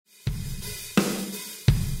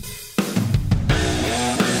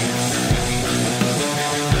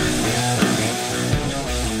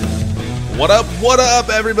What up,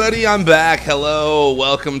 everybody? I'm back. Hello.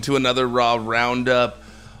 Welcome to another Raw Roundup.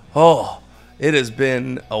 Oh, it has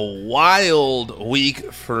been a wild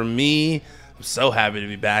week for me. I'm so happy to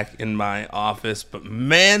be back in my office, but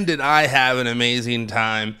man, did I have an amazing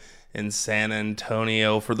time in San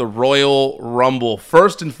Antonio for the Royal Rumble.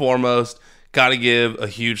 First and foremost, got to give a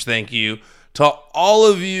huge thank you to all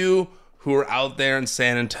of you who are out there in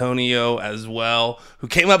San Antonio as well, who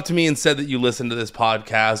came up to me and said that you listen to this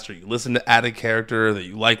podcast or you listen to Add a Character, that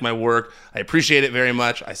you like my work. I appreciate it very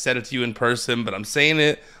much. I said it to you in person, but I'm saying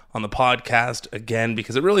it on the podcast again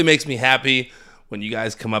because it really makes me happy when you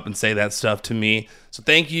guys come up and say that stuff to me. So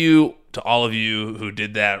thank you to all of you who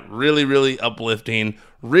did that. Really, really uplifting,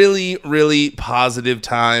 really, really positive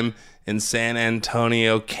time in San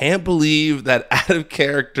Antonio. Can't believe that Add a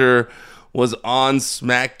Character was on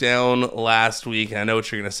SmackDown last week. And I know what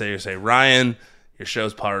you're going to say. You're saying, Ryan, your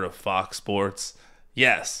show's part of Fox Sports.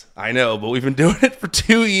 Yes, I know, but we've been doing it for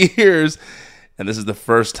 2 years, and this is the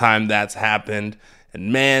first time that's happened.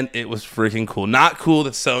 And man, it was freaking cool. Not cool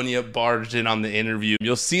that Sonya barged in on the interview.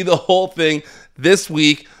 You'll see the whole thing this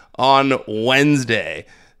week on Wednesday.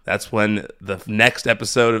 That's when the next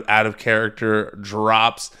episode of Out of Character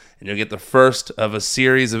drops, and you'll get the first of a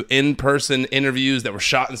series of in-person interviews that were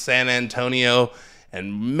shot in San Antonio.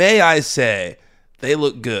 And may I say, they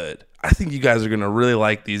look good. I think you guys are going to really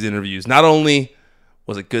like these interviews. Not only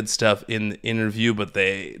was it good stuff in the interview, but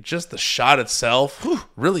the shot itself,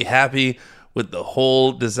 really happy with the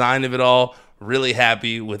whole design of it all. Really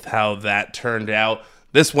happy with how that turned out.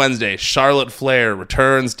 This Wednesday, Charlotte Flair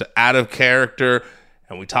returns to Out of Character,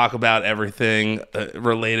 and we talk about everything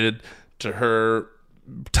related to her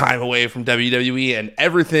time away from WWE and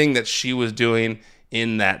everything that she was doing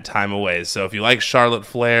in that time away. So if you like Charlotte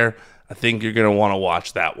Flair, I think you're going to want to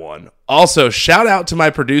watch that one. Also, shout out to my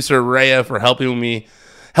producer, Rhea, for helping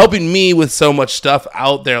me with so much stuff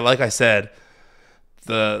out there. Like I said,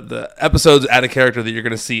 the episodes Out of Character that you're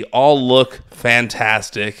going to see all look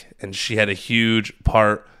fantastic, and she had a huge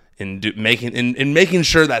part in making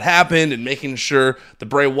sure that happened, and making sure the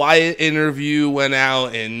Bray Wyatt interview went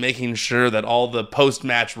out, and making sure that all the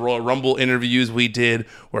post-match Royal Rumble interviews we did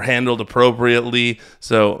were handled appropriately.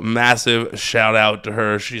 So massive shout out to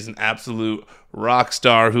her. She's an absolute rock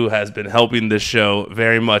star who has been helping this show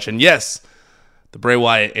very much. And yes, the Bray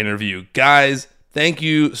Wyatt interview. Guys, thank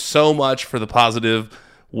you so much for the positive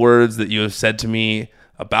words that you have said to me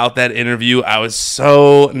about that interview. I was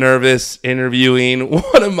so nervous interviewing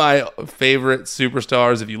one of my favorite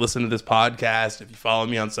superstars. If you listen to this podcast, if you follow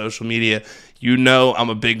me on social media, you know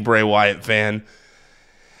I'm a big Bray Wyatt fan.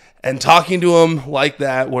 And talking to him like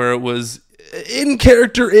that, where it was in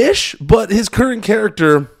character-ish, but his current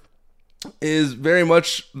character is very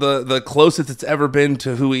much the closest it's ever been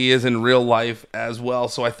to who he is in real life as well.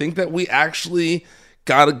 So I think that we actually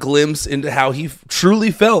got a glimpse into how he truly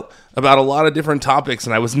felt about a lot of different topics,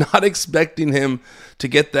 and I was not expecting him to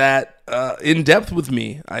get that in depth with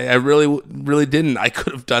me. I really didn't. I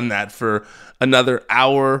could have done that for another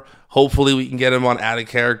hour. Hopefully we can get him on Out of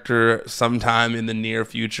Character sometime in the near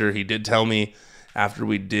future. He did tell me after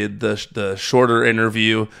we did the shorter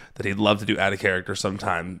interview that he'd love to do Out of Character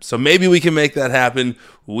sometime. So maybe we can make that happen.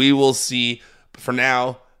 We will see. But for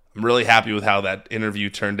now, I'm really happy with how that interview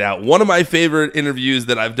turned out. One of my favorite interviews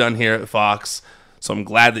that I've done here at Fox. So I'm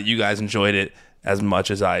glad that you guys enjoyed it as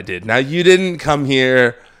much as I did. Now, you didn't come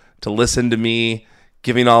here to listen to me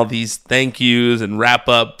giving all these thank yous and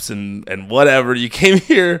wrap-ups and whatever. You came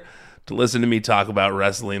here to listen to me talk about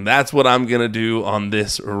wrestling. That's what I'm going to do on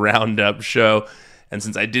this Roundup show. And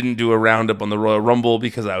since I didn't do a Roundup on the Royal Rumble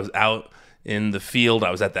because I was out in the field,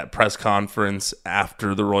 I was at that press conference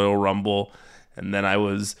after the Royal Rumble, and then I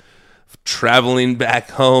was traveling back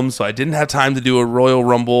home, so I didn't have time to do a Royal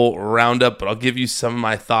Rumble Roundup, but I'll give you some of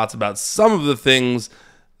my thoughts about some of the things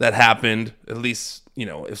that happened, at least,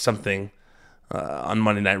 if something on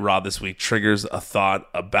Monday Night Raw this week triggers a thought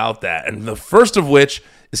about that. And the first of which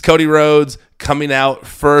is Cody Rhodes coming out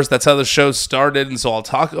first. That's how the show started, and so I'll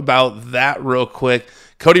talk about that real quick.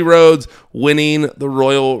 Cody Rhodes winning the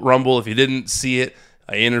Royal Rumble. If you didn't see it,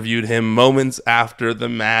 I interviewed him moments after the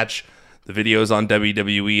match. The video is on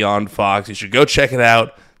WWE on Fox. You should go check it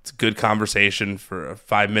out. It's a good conversation for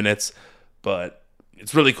 5 minutes, but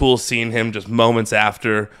it's really cool seeing him just moments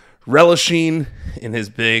after relishing in his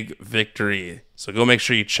big victory. So go make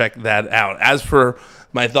sure you check that out. As for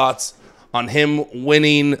my thoughts on him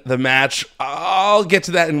winning the match, I'll get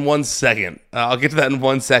to that in 1 second.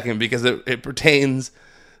 Because it pertains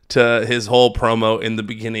to his whole promo in the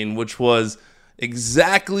beginning, which was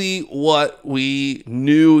exactly what we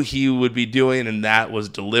knew he would be doing, and that was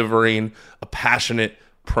delivering a passionate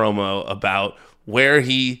promo about where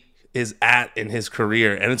he is at in his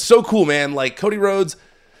career. And it's so cool, man. Like, Cody Rhodes,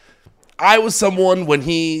 I was someone when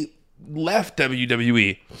he left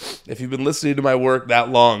WWE. If you've been listening to my work that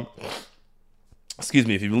long, if you've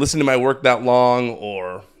been listening to my work that long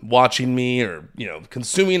or watching me or,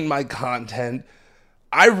 consuming my content,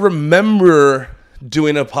 I remember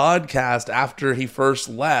doing a podcast after he first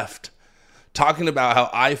left, talking about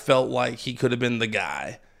how I felt like he could have been the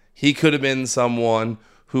guy. He could have been someone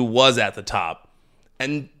who was at the top.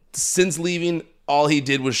 And since leaving, all he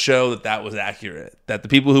did was show that was accurate, that the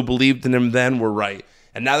people who believed in him then were right.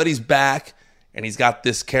 And now that he's back and he's got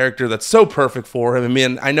this character that's so perfect for him, I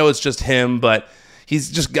mean, I know it's just him, but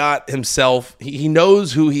he's just got himself. He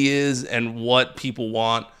knows who he is and what people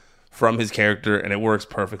want from his character, and it works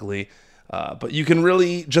perfectly. But you can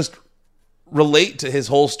really just relate to his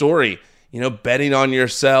whole story, betting on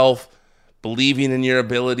yourself, believing in your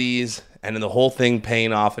abilities, and in the whole thing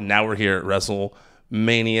paying off. And now we're here at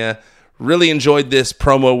WrestleMania. Really enjoyed this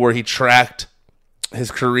promo where he tracked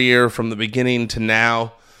his career from the beginning to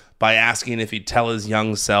now by asking if he'd tell his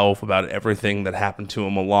young self about everything that happened to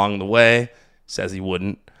him along the way. Says he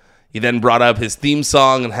wouldn't. He then brought up his theme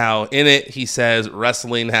song and how in it he says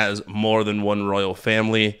wrestling has more than one royal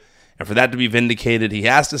family. And for that to be vindicated, he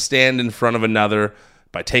has to stand in front of another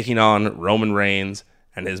by taking on Roman Reigns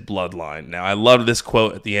and his bloodline. Now, I love this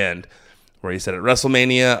quote at the end where he said, at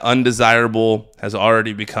WrestleMania, undesirable has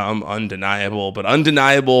already become undeniable, but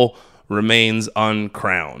undeniable remains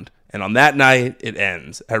uncrowned. And on that night, it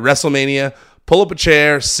ends. At WrestleMania, pull up a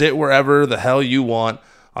chair, sit wherever the hell you want.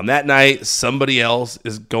 On that night, somebody else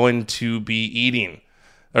is going to be eating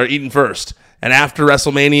first. And after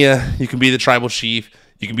WrestleMania, you can be the tribal chief,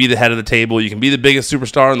 you can be the head of the table, you can be the biggest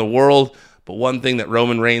superstar in the world, but one thing that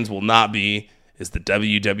Roman Reigns will not be is the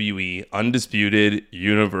WWE Undisputed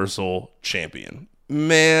Universal Champion.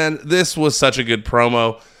 Man, this was such a good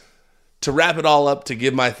promo. To wrap it all up, to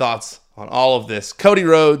give my thoughts on all of this, Cody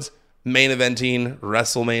Rhodes main eventing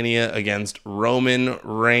WrestleMania against Roman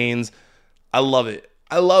Reigns. I love it.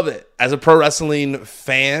 As a pro wrestling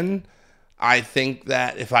fan, I think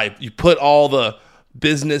that if you put all the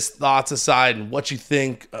business thoughts aside and what you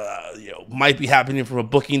think might be happening from a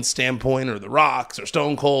booking standpoint, or The Rock's or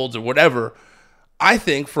Stone Cold's or whatever, I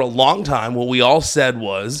think for a long time what we all said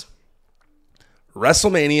was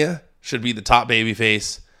WrestleMania should be the top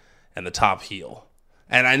babyface and the top heel.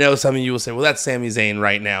 And I know some of you will say, well, that's Sami Zayn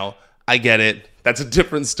right now. I get it. That's a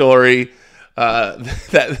different story.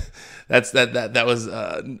 That was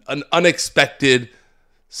an unexpected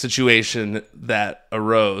situation that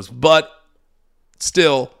arose. But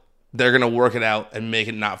still, they're going to work it out and make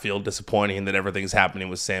it not feel disappointing that everything's happening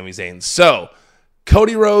with Sami Zayn. So,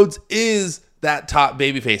 Cody Rhodes is that top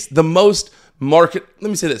babyface. He's the most marketable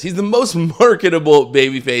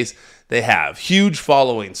babyface they have. Huge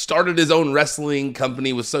following. Started his own wrestling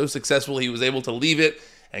company, was so successful he was able to leave it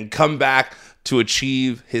and come back to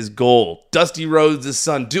achieve his goal. Dusty Rhodes'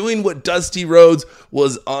 son, doing what Dusty Rhodes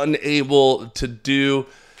was unable to do.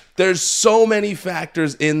 There's so many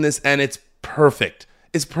factors in this, and it's perfect.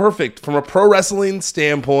 It's perfect. From a pro wrestling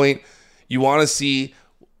standpoint, you want to see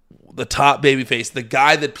the top babyface, the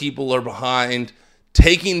guy that people are behind,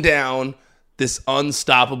 taking down this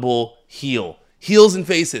unstoppable heel. Heels and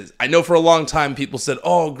faces. I know for a long time people said,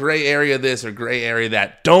 oh, gray area this or gray area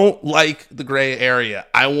that. Don't like the gray area.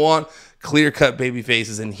 I want clear-cut baby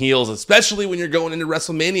faces and heels, especially when you're going into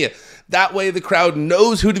WrestleMania. That way the crowd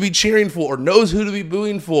knows who to be cheering for, knows who to be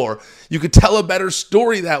booing for. You could tell a better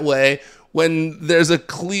story that way when there's a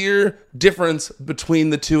clear difference between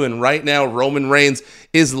the two. And right now, Roman Reigns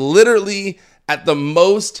is literally at the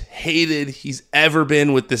most hated he's ever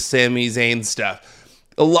been with the Sami Zayn stuff.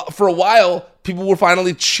 For a while, people were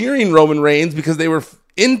finally cheering Roman Reigns because they were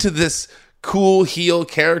into this cool heel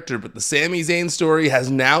character, but the Sami Zayn story has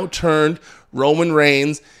now turned Roman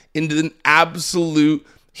Reigns into an absolute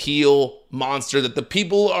heel monster that the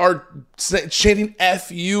people are chanting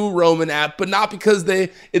F you Roman at, but not because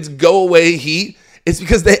it's go away heat. It's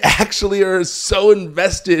because they actually are so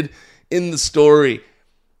invested in the story.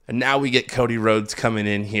 And now we get Cody Rhodes coming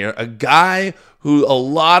in here, a guy who a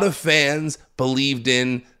lot of fans believed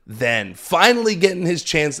in then, finally getting his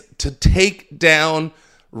chance to take down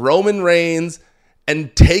Roman Reigns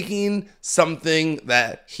and taking something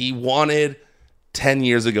that he wanted 10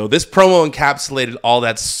 years ago. This promo encapsulated all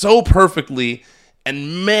that so perfectly,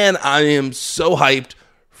 and man, I am so hyped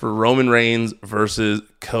for Roman Reigns versus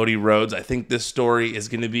Cody Rhodes. I think this story is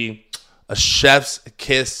going to be a chef's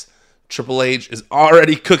kiss. Triple H is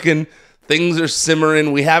already cooking. Things are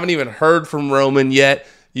simmering. We haven't even heard from Roman yet.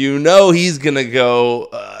 You know he's gonna go.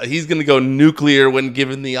 He's gonna go nuclear when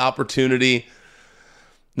given the opportunity.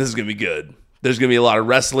 This is gonna be good. There's gonna be a lot of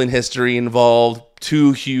wrestling history involved.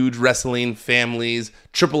 Two huge wrestling families.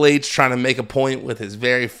 Triple H trying to make a point with his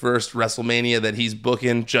very first WrestleMania that he's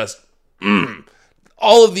booking. Just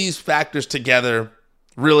all of these factors together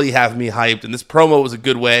really have me hyped. And this promo was a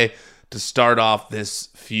good way to start off this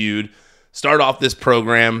feud, start off this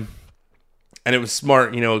program. And it was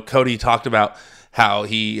smart. You know, Cody talked about how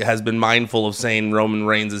he has been mindful of saying Roman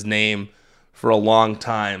Reigns' name for a long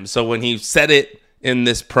time. So when he said it in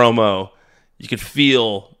this promo, you could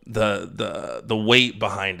feel the weight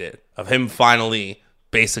behind it of him finally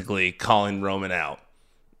basically calling Roman out.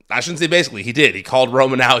 I shouldn't say basically, he did. He called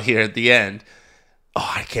Roman out here at the end.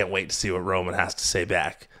 Oh, I can't wait to see what Roman has to say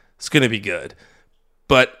back. It's going to be good.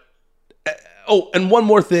 But, and one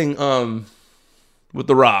more thing with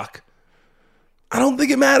The Rock. I don't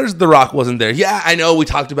think it matters The Rock wasn't there. Yeah, I know we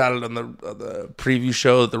talked about it on the preview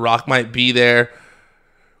show that The Rock might be there.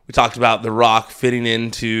 We talked about The Rock fitting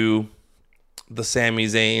into the Sami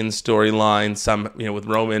Zayn storyline, with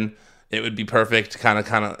Roman. It would be perfect to kind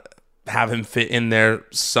of have him fit in there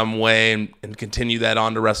some way and continue that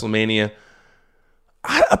on to WrestleMania.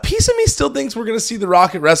 A piece of me still thinks we're going to see The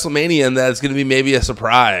Rock at WrestleMania and that it's going to be maybe a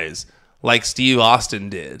surprise like Steve Austin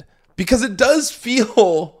did. Because it does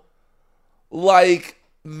feel like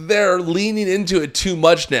they're leaning into it too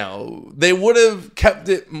much now. They would have kept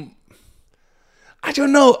it... I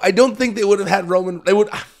don't know. I don't think they would have had Roman...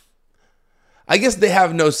 I guess they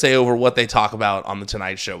have no say over what they talk about on the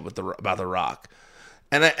Tonight Show about The Rock.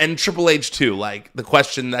 And Triple H too, like the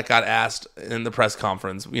question that got asked in the press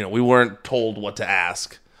conference, we weren't told what to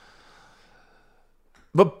ask.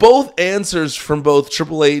 But both answers from both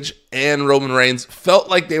Triple H and Roman Reigns felt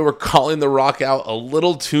like they were calling The Rock out a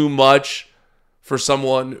little too much for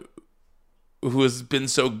someone who has been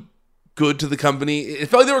so good to the company. It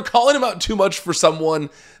felt like they were calling him out too much for someone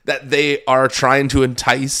that they are trying to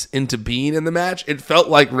entice into being in the match. It felt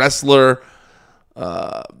like wrestler...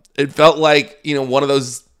 it felt like, one of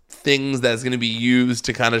those things that's going to be used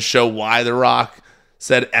to kind of show why The Rock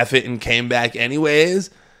said F it and came back anyways.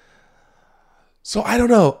 So I don't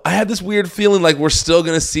know. I had this weird feeling like we're still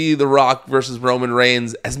going to see The Rock versus Roman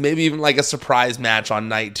Reigns as maybe even like a surprise match on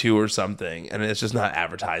night 2 or something. And it's just not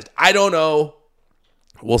advertised. I don't know.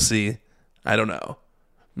 We'll see. I don't know.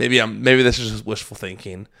 Maybe this is just wishful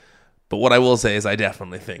thinking. But what I will say is I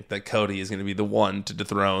definitely think that Cody is going to be the one to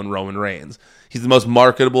dethrone Roman Reigns. He's the most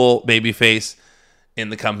marketable babyface in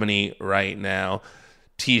the company right now.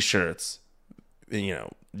 T-shirts,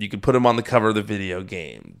 you could put him on the cover of the video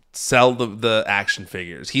game. Sell the action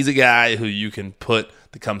figures. He's a guy who you can put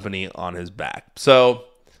the company on his back. So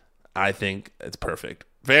I think it's perfect.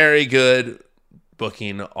 Very good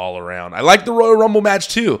booking all around. I like the Royal Rumble match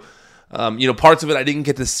too. Parts of it I didn't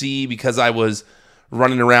get to see because I was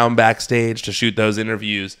running around backstage to shoot those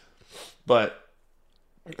interviews. But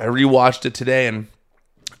I rewatched it today and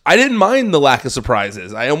I didn't mind the lack of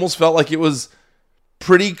surprises. I almost felt like it was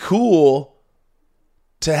pretty cool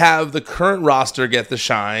to have the current roster get the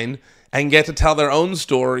shine and get to tell their own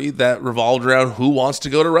story that revolved around who wants to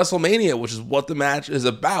go to WrestleMania, which is what the match is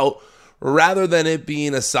about, rather than it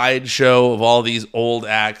being a sideshow of all these old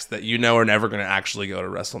acts that are never going to actually go to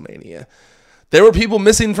WrestleMania. There were people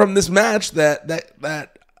missing from this match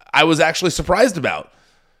that I was actually surprised about.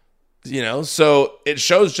 So it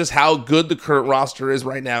shows just how good the current roster is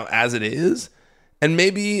right now as it is. And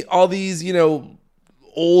maybe all these,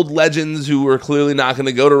 old legends who are clearly not going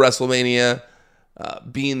to go to WrestleMania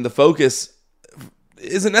being the focus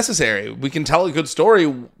isn't necessary. We can tell a good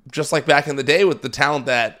story just like back in the day with the talent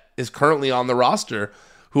that is currently on the roster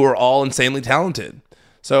who are all insanely talented.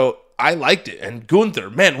 So I liked it. And Gunther,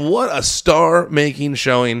 man, what a star-making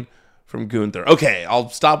showing from Gunther. Okay, I'll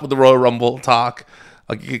stop with the Royal Rumble talk.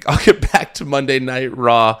 I'll get back to Monday Night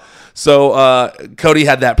Raw. So Cody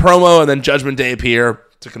had that promo, and then Judgment Day appear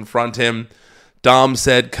to confront him. Dom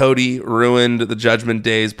said Cody ruined the Judgment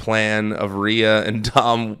Day's plan of Rhea and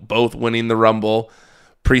Dom both winning the Rumble.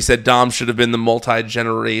 Priest said Dom should have been the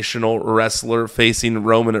multi-generational wrestler facing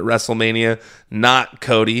Roman at WrestleMania, not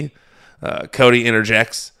Cody. Cody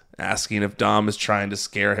interjects, asking if Dom is trying to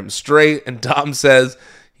scare him straight, and Dom says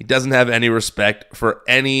he doesn't have any respect for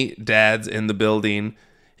any dads in the building,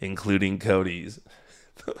 including Cody's.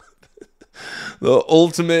 The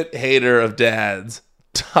ultimate hater of dads,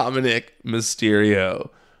 Dominic Mysterio.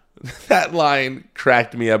 That line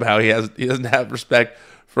cracked me up, how he doesn't have respect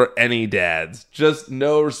for any dads. Just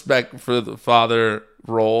no respect for the father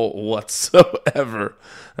role whatsoever.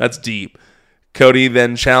 That's deep. Cody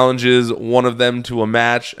then challenges one of them to a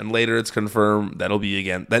match, and later it's confirmed that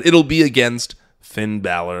it'll be against Finn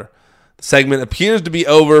Balor. The segment appears to be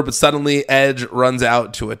over, but suddenly Edge runs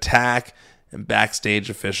out to attack, and backstage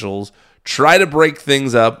officials try to break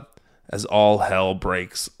things up as all hell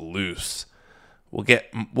breaks loose. We'll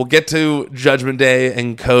get to Judgment Day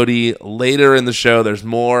and Cody later in the show. There's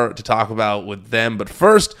more to talk about with them, but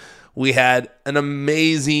first we had an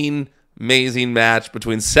amazing match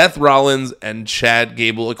between Seth Rollins and Chad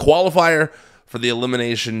Gable, a qualifier for the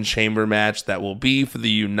Elimination Chamber match that will be for the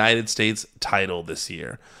United States title this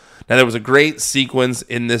year. Now, there was a great sequence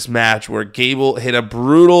in this match where Gable hit a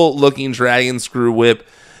brutal-looking dragon screw whip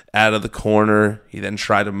out of the corner. He then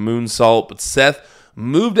tried a moonsault, but Seth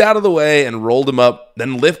moved out of the way and rolled him up,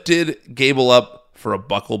 then lifted Gable up for a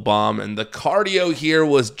buckle bomb, and the cardio here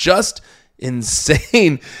was just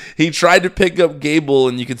insane. He tried to pick up Gable,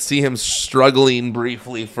 and you could see him struggling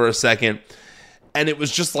briefly for a second, and it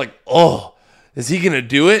was just like, oh, is he gonna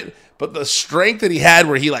do it? But the strength that he had,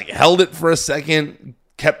 where he held it for a second,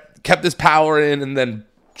 kept his power in, and then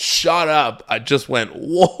shot up, I just went,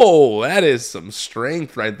 whoa, that is some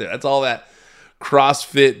strength right there. That's all that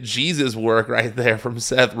CrossFit Jesus work right there from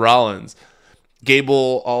Seth Rollins.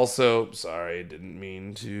 Gable also, sorry, didn't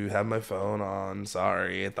mean to have my phone on.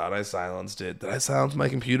 Sorry, I thought I silenced it. Did I silence my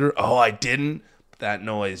computer? Oh, I didn't. That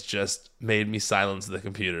noise just made me silence the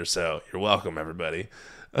computer, so you're welcome, everybody.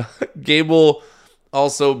 Gable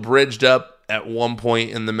also bridged up at one point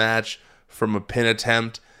in the match from a pin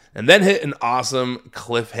attempt, and then hit an awesome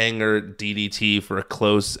cliffhanger DDT for a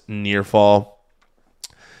close near fall.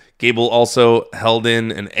 Gable also held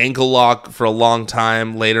in an ankle lock for a long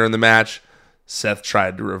time later in the match. Seth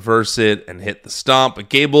tried to reverse it and hit the stomp, but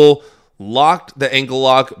Gable locked the ankle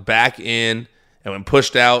lock back in, and when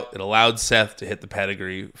pushed out, it allowed Seth to hit the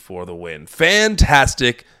pedigree for the win.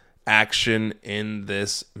 Fantastic action in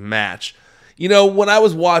this match. You know, when I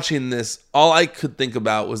was watching this, all I could think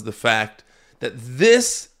about was the fact that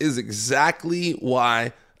this is exactly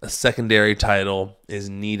why a secondary title is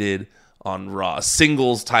needed on Raw. A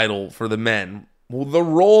singles title for the men. Well, the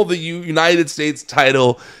role the United States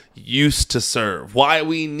title used to serve. Why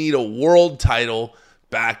we need a world title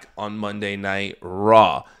back on Monday Night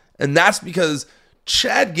Raw. And that's because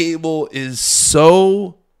Chad Gable is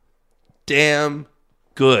so damn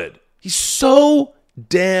good. He's so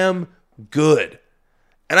damn good.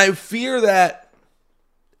 And I fear that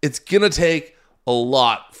it's going to take a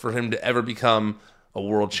lot for him to ever become a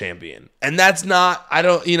world champion. And that's not, I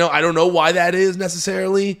don't know why that is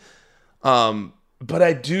necessarily. But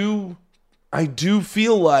I do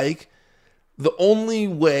feel like the only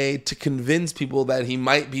way to convince people that he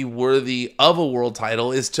might be worthy of a world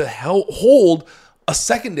title is to hold a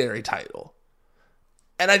secondary title.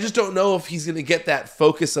 And I just don't know if he's going to get that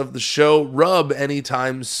focus of the show rub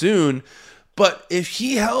anytime soon. But if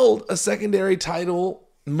he held a secondary title,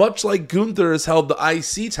 much like Gunther has held the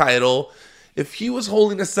IC title, if he was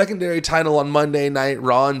holding a secondary title on Monday Night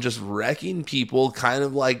Raw and just wrecking people kind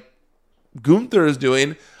of like Gunther is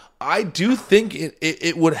doing, I do think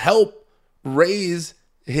it would help raise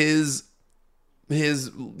his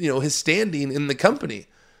standing in the company,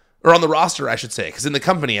 or on the roster, I should say, because in the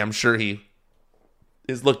company, I'm sure he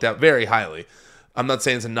is looked at very highly. I'm not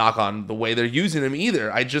saying it's a knock on the way they're using him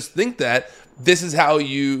either. I just think that this is how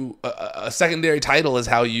a secondary title is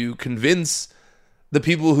how you convince the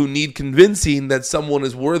people who need convincing that someone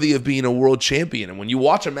is worthy of being a world champion. And when you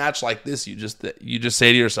watch a match like this, you just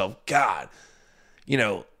say to yourself, God,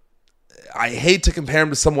 I hate to compare him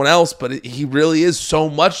to someone else, but he really is so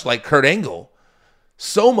much like Kurt Angle.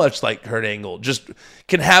 So much like Kurt Angle. Just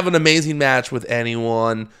can have an amazing match with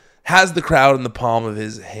anyone, has the crowd in the palm of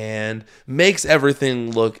his hand, makes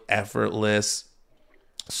everything look effortless.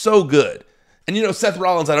 So good. And Seth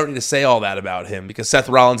Rollins, I don't need to say all that about him, because Seth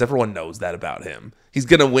Rollins, everyone knows that about him. He's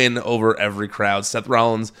going to win over every crowd. Seth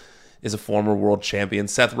Rollins is a former world champion.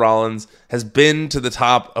 Seth Rollins has been to the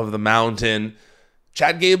top of the mountain.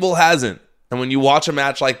 Chad Gable hasn't. And when you watch a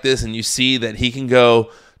match like this and you see that he can go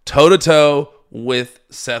toe-to-toe with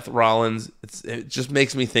Seth Rollins, it just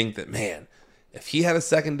makes me think that, man, if he had a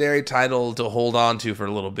secondary title to hold on to for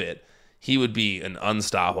a little bit, he would be an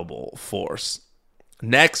unstoppable force.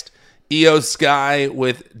 Next, Io Sky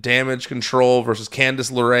with Damage Control versus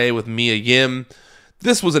Candice LeRae with Mia Yim.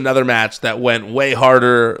 This was another match that went way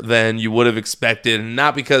harder than you would have expected. And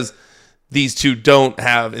not because these two don't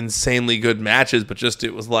have insanely good matches, but just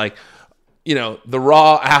it was like, the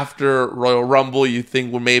Raw after Royal Rumble, you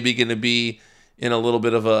think we're maybe going to be in a little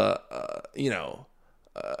bit of a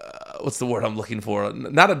what's the word I'm looking for?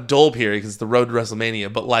 Not a dull period because it's the road to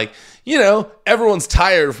WrestleMania, but like, everyone's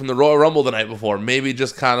tired from the Royal Rumble the night before. Maybe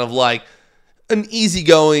just kind of like an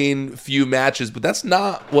easygoing few matches, but that's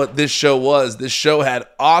not what this show was. This show had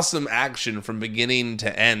awesome action from beginning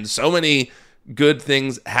to end. So many good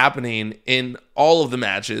things happening in all of the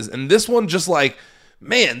matches. And this one just like,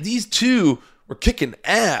 man, these two were kicking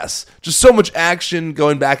ass. Just so much action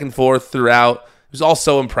going back and forth throughout. It was all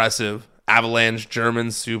so impressive. Avalanche, German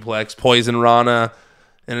suplex, Poison Rana,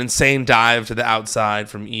 an insane dive to the outside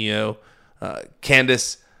from Io.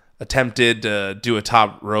 Candice attempted to do a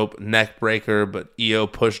top rope neck breaker, but Io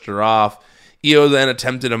pushed her off. Io then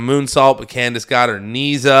attempted a moonsault, but Candice got her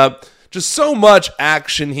knees up. Just so much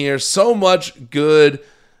action here, so much good,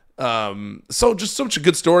 just such a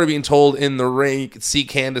good story being told in the ring. You could see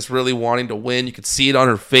Candice really wanting to win. You could see it on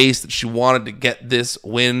her face that she wanted to get this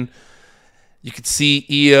win. You could see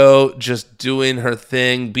Io just doing her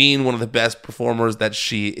thing, being one of the best performers that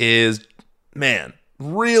she is. Man,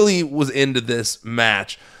 really was into this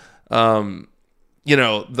match. The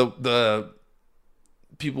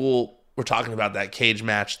people were talking about that cage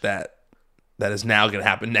match that is now going to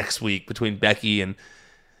happen next week between Becky and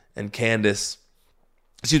Candice.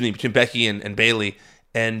 Excuse me, between Becky and Bayley.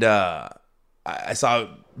 And I saw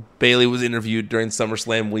Bayley was interviewed during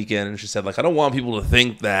SummerSlam weekend, and she said, like, I don't want people to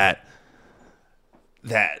think that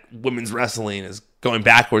women's wrestling is going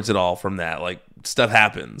backwards at all from that. Like, stuff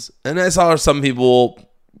happens. And I saw some people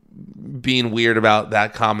being weird about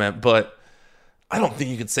that comment, but I don't think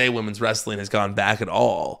you could say women's wrestling has gone back at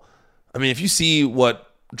all. I mean, if you see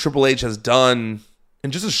what Triple H has done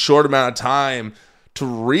in just a short amount of time to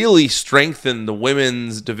really strengthen the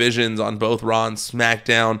women's divisions on both Raw and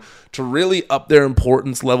SmackDown, to really up their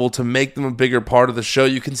importance level, to make them a bigger part of the show,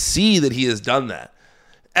 you can see that he has done that.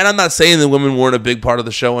 And I'm not saying that women weren't a big part of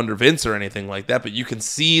the show under Vince or anything like that, but you can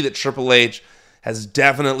see that Triple H has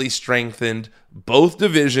definitely strengthened both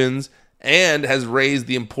divisions and has raised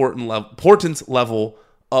the importance level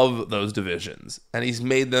of those divisions. And he's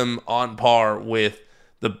made them on par with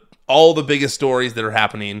all the biggest stories that are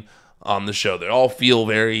happening on the show. They all feel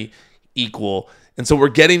very equal. And so we're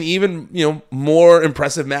getting even, more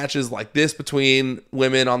impressive matches like this between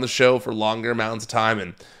women on the show for longer amounts of time.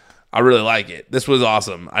 And I really like it. This was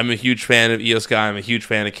awesome. I'm a huge fan of Io Sky. I'm a huge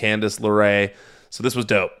fan of Candice LeRae. So this was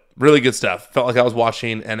dope. Really good stuff. Felt like I was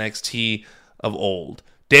watching NXT of old.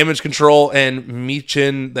 Damage Control and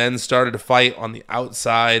Michin then started to fight on the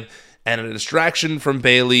outside, and a distraction from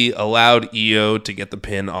Bayley allowed Io to get the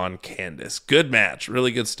pin on Candice. Good match.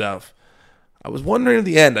 Really good stuff. I was wondering at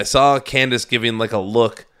the end, I saw Candice giving like a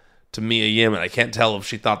look to Mia Yim, and I can't tell if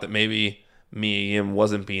she thought that maybe Mia Yim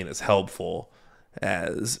wasn't being as helpful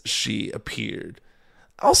as she appeared.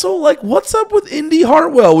 Also, like, what's up with Indy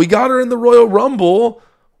Hartwell? We got her in the Royal Rumble.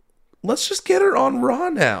 Let's just get her on Raw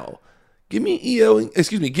now. Give me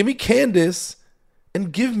Candice,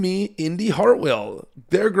 and give me Indy Hartwell.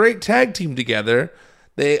 They're a great tag team together.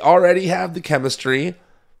 They already have the chemistry.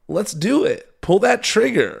 Let's do it. Pull that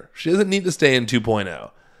trigger. She doesn't need to stay in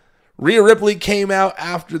 2.0. Rhea Ripley came out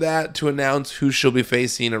after that to announce who she'll be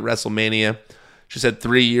facing at WrestleMania. She said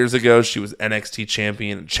 3 years ago she was NXT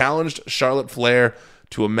champion and challenged Charlotte Flair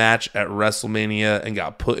to a match at WrestleMania and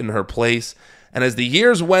got put in her place. And as the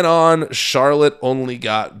years went on, Charlotte only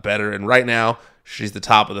got better. And right now, she's the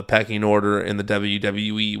top of the pecking order in the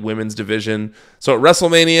WWE women's division. So at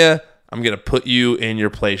WrestleMania, I'm going to put you in your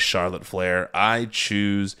place, Charlotte Flair. I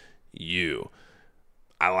choose you.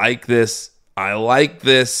 I like this. I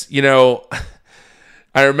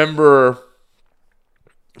remember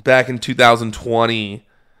back in 2020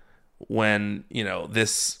 when,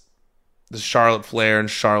 the Charlotte Flair and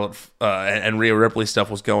and Rhea Ripley stuff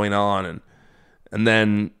was going on. And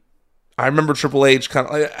then I remember Triple H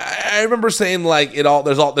I remember saying like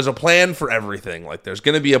there's a plan for everything. Like there's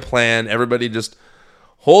going to be a plan. Everybody just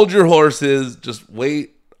hold your horses. Just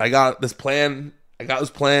wait. I got this plan,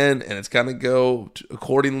 and it's going to go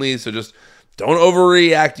accordingly. So just don't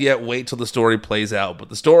overreact yet. Wait till the story plays out. But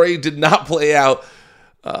the story did not play out.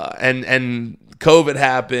 And COVID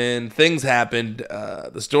happened. Things happened.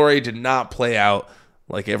 The story did not play out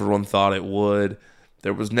like everyone thought it would.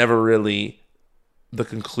 There was never really the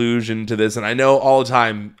conclusion to this. And I know all the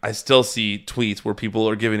time I still see tweets where people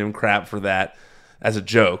are giving him crap for that as a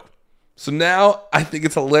joke. So now I think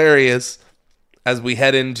it's hilarious as we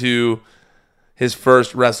head into his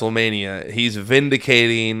first WrestleMania. He's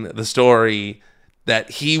vindicating the story that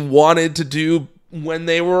he wanted to do when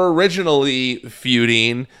they were originally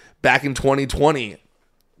feuding back in 2020.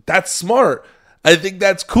 That's smart. I think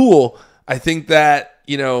that's cool. I think that,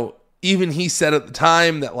 even he said at the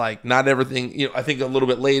time that, like, not everything, I think a little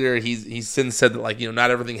bit later, he's since said that, like,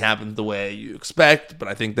 not everything happens the way you expect, but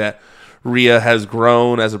I think that Rhea has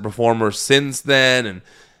grown as a performer since then, and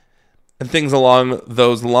things along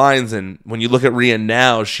those lines. And when you look at Rhea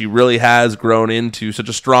now, she really has grown into such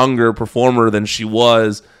a stronger performer than she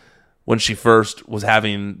was when she first was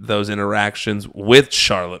having those interactions with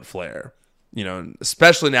Charlotte Flair.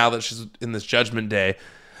 Especially now that she's in this Judgment Day,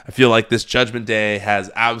 I feel like this Judgment Day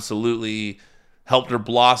has absolutely helped her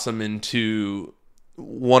blossom into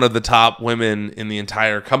one of the top women in the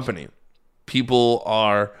entire company. People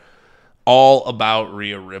are all about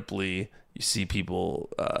Rhea Ripley. You see people,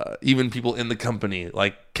 even people in the company,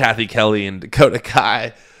 like Kathy Kelly and Dakota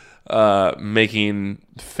Kai, making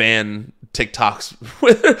fan TikToks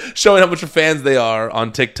with her, showing how much of fans they are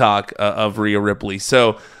on TikTok of Rhea Ripley.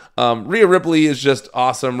 So Rhea Ripley is just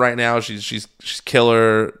awesome right now. She's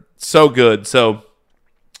killer, so good. So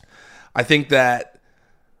I think that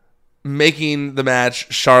making the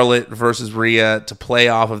match Charlotte versus Rhea to play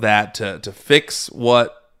off of that, to fix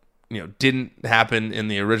what didn't happen in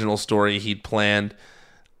the original story he'd planned,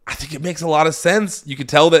 I think it makes a lot of sense. You could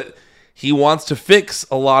tell that he wants to fix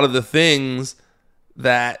a lot of the things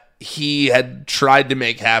that he had tried to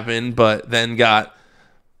make happen, but then got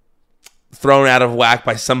thrown out of whack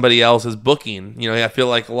by somebody else's booking. I feel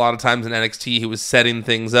like a lot of times in NXT, he was setting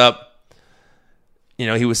things up.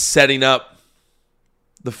 He was setting up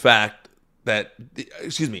the fact that,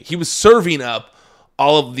 he was serving up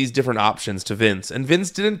all of these different options to Vince, and Vince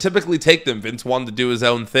didn't typically take them. Vince wanted to do his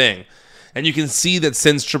own thing. And you can see that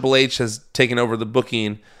since Triple H has taken over the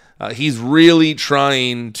booking, he's really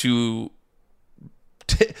trying to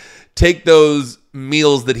take those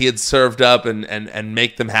meals that he had served up and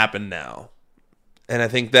make them happen now. And I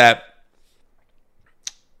think that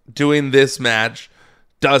doing this match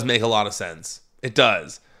does make a lot of sense. It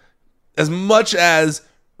does. As much as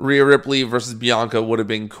Rhea Ripley versus Bianca would have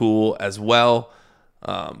been cool as well,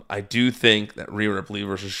 I do think that Rhea Ripley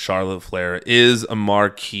versus Charlotte Flair is a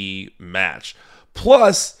marquee match.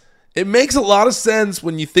 Plus, it makes a lot of sense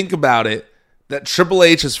when you think about it that Triple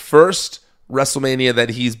H's first WrestleMania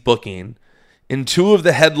that he's booking, in two of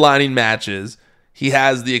the headlining matches, he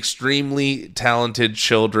has the extremely talented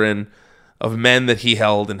children of men that he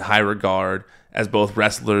held in high regard as both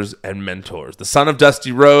wrestlers and mentors. The son of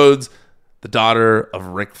Dusty Rhodes, the daughter of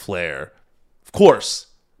Ric Flair. Of course,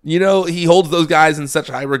 he holds those guys in such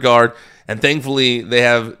high regard, and thankfully they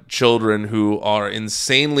have children who are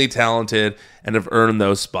insanely talented and have earned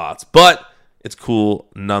those spots. But it's cool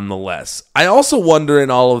nonetheless. I also wonder in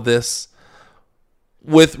all of this,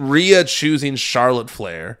 with Rhea choosing Charlotte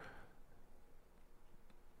Flair,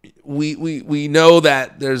 we know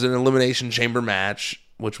that there's an Elimination Chamber match,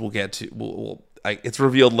 which we'll get to. It's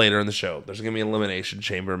revealed later in the show. There's going to be an Elimination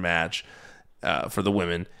Chamber match for the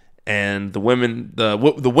women. And the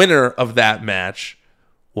winner of that match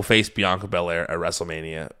will face Bianca Belair at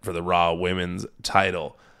WrestleMania for the Raw Women's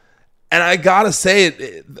title. And I gotta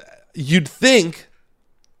say, you'd think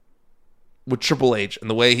with Triple H and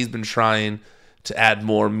the way he's been trying to add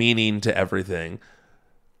more meaning to everything,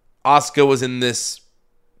 Asuka was in this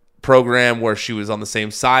program where she was on the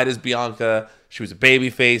same side as Bianca. She was a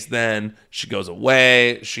babyface then. She goes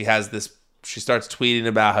away. She starts tweeting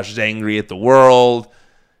about how she's angry at the world.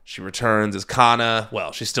 She returns as Kana.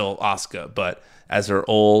 Well, she's still Asuka, but as her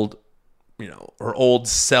old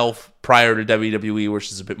self prior to WWE, where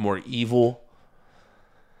she's a bit more evil.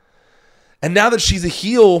 And now that she's a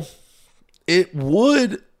heel, if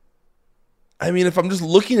I'm just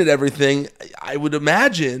looking at everything, I would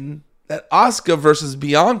imagine that Asuka versus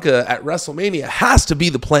Bianca at WrestleMania has to be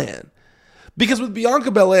the plan. Because with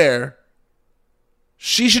Bianca Belair,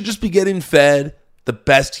 she should just be getting fed the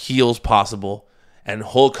best heels possible and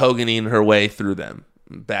Hulk Hoganing her way through them.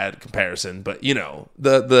 Bad comparison, but how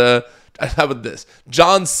about this?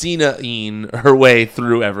 John Cena-ing her way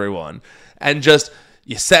through everyone. And just,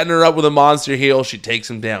 you setting her up with a monster heel, she takes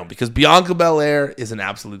him down. Because Bianca Belair is an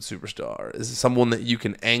absolute superstar. This is someone that you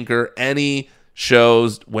can anchor any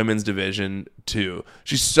show's women's division to.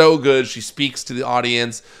 She's so good. She speaks to the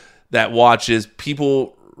audience that watches.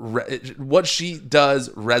 What she does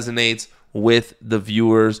resonates with the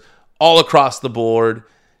viewers all across the board.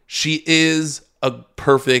 She is a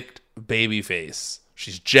perfect babyface.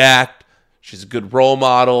 She's jacked. She's a good role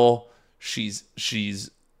model. She's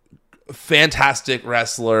a fantastic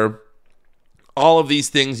wrestler. All of these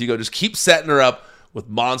things, you go just keep setting her up with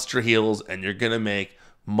monster heels and you're going to make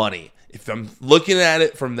money. If I'm looking at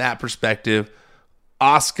it from that perspective,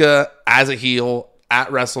 Asuka as a heel at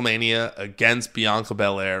WrestleMania against Bianca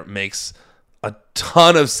Belair makes a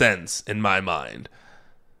ton of sense in my mind.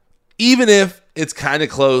 even if it's kind of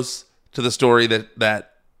close to the story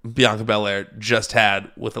that Bianca Belair just had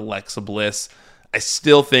with Alexa Bliss, I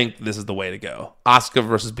still think this is the way to go. Asuka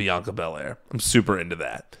versus Bianca Belair. I'm super into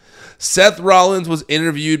that. Seth Rollins was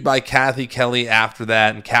interviewed by Kathy Kelly after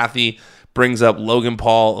that, and Kathy brings up Logan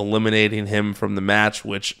Paul eliminating him from the match,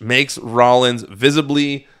 which makes Rollins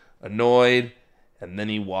visibly annoyed, and then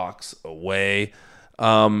he walks away.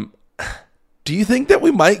 Do you think that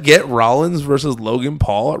we might get Rollins versus Logan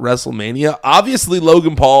Paul at WrestleMania? Obviously,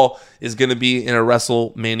 Logan Paul is going to be in a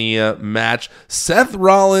WrestleMania match. Seth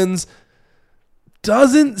Rollins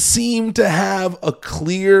doesn't seem to have a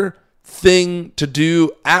clear thing to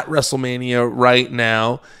do at WrestleMania right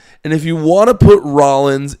now. And if you want to put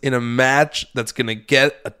Rollins in a match that's going to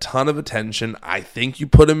get a ton of attention, I think you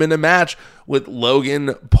put him in a match with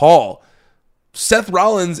Logan Paul. Seth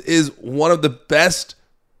Rollins is one of the best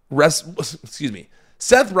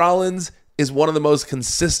Seth Rollins is one of the most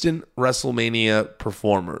consistent WrestleMania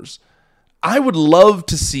performers. I would love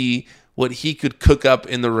to see what he could cook up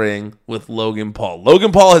in the ring with Logan Paul.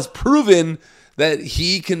 Logan Paul has proven that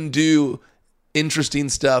he can do interesting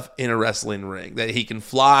stuff in a wrestling ring, that he can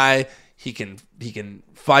fly, he can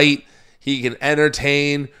fight, he can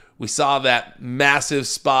entertain. We saw that massive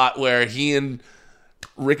spot where he and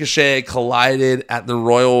Ricochet collided at the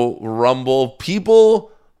Royal Rumble.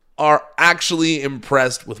 People are actually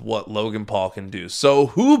impressed with what Logan Paul can do. So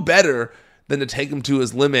who better than to take him to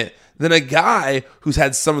his limit than a guy who's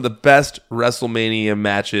had some of the best WrestleMania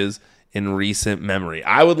matches in recent memory?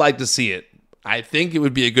 I would like to see it. I think it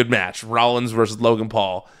would be a good match. Rollins versus Logan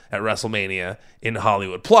Paul at WrestleMania in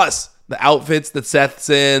Hollywood. Plus, the outfits that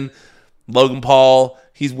Seth's in, Logan Paul,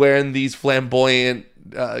 he's wearing these flamboyant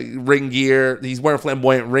ring gear. He's wearing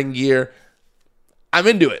flamboyant ring gear. I'm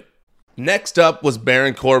into it. Next up was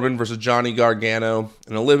Baron Corbin versus Johnny Gargano,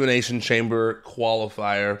 an Elimination Chamber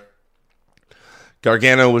qualifier.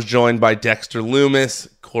 Gargano was joined by Dexter Lumis.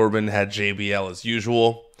 Corbin had JBL as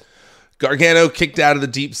usual. Gargano kicked out of the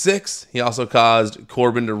deep six. He also caused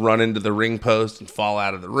Corbin to run into the ring post and fall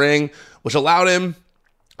out of the ring, which allowed him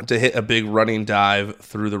to hit a big running dive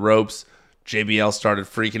through the ropes. JBL started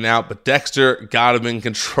freaking out, but Dexter got him in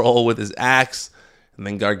control with his axe, and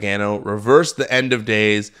then Gargano reversed the end of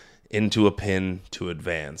days into a pin to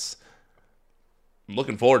advance. I'm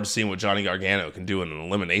looking forward to seeing what Johnny Gargano can do in an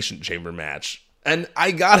Elimination Chamber match. And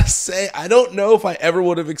I gotta say, I don't know if I ever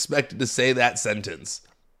would have expected to say that sentence.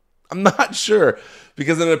 I'm not sure,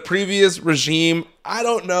 because in a previous regime, I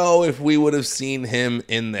don't know if we would have seen him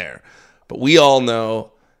in there. But we all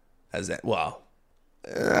know, I don't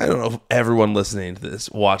know if everyone listening to this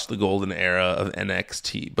watched the golden era of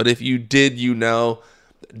NXT. But if you did, you know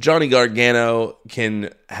Johnny Gargano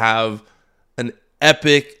can have an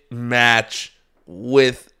epic match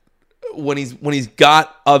with when he's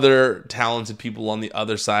got other talented people on the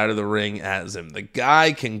other side of the ring as him. The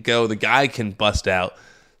guy can go. The guy can bust out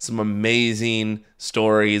some amazing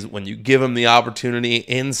stories when you give him the opportunity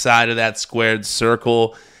inside of that squared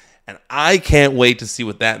circle. And I can't wait to see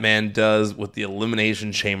what that man does with the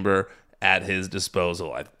Elimination Chamber at his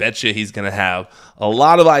disposal. I bet you he's going to have a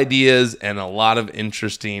lot of ideas and a lot of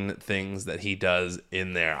interesting things that he does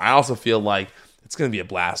in there. I also feel like it's going to be a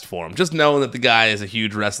blast for him. Just knowing that the guy is a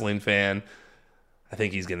huge wrestling fan, I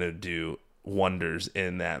think he's going to do wonders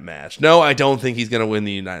in that match. No, I don't think he's going to win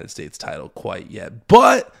the United States title quite yet,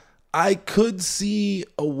 but I could see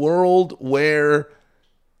a world where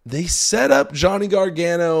they set up Johnny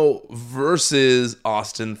Gargano versus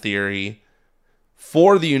Austin Theory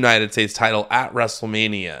for the United States title at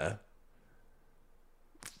WrestleMania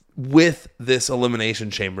with this Elimination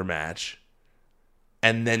Chamber match,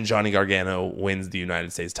 and then Johnny Gargano wins the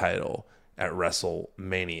United States title at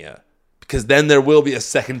WrestleMania. Because then there will be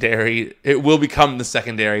it will become the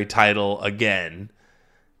secondary title again.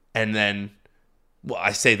 And then, well,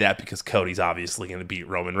 I say that because Cody's obviously going to beat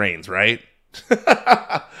Roman Reigns, right?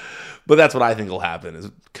 But that's what I think will happen, is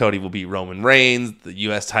Cody will beat Roman Reigns, the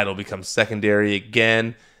U.S. title becomes secondary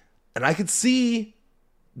again, and I could see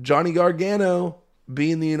Johnny Gargano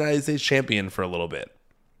being the United States champion for a little bit.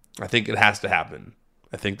 I think it has to happen.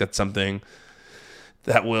 I think that's something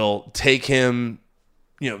that will take him,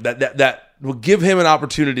 that will give him an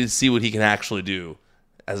opportunity to see what he can actually do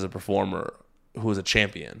as a performer who is a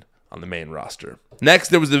champion on the main roster. Next,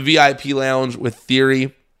 there was the VIP lounge with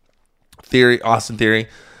Austin Theory.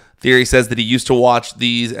 Theory says that he used to watch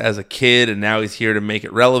these as a kid, and now he's here to make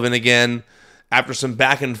it relevant again. After some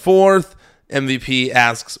back and forth, MVP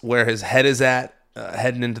asks where his head is at,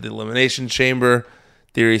 heading into the Elimination Chamber.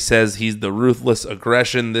 Theory says he's the ruthless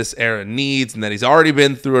aggression this era needs, and that he's already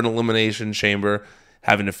been through an Elimination Chamber,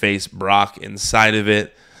 having to face Brock inside of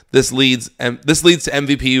it. This leads to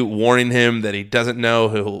MVP warning him that he doesn't know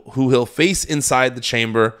who he'll face inside the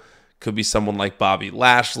chamber. Could be someone like Bobby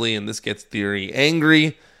Lashley, and this gets Theory angry.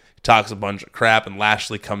 He talks a bunch of crap, and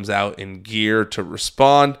Lashley comes out in gear to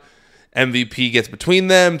respond. MVP gets between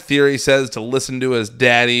them. Theory says to listen to his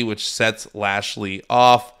daddy, which sets Lashley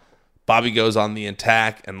off. Bobby goes on the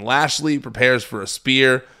attack, and Lashley prepares for a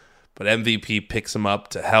spear, but MVP picks him up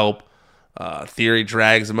to help. Theory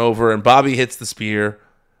drags him over, and Bobby hits the spear.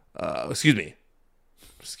 Excuse me.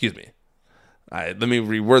 Let me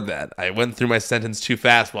reword that. I went through my sentence too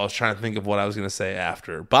fast while I was trying to think of what I was going to say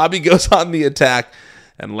after. Bobby goes on the attack,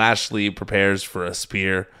 and Lashley prepares for a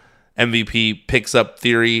spear. MVP picks up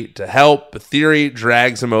Theory to help, but Theory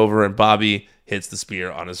drags him over, and Bobby hits the spear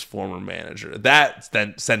on his former manager. That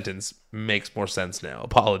sentence makes more sense now.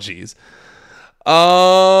 Apologies.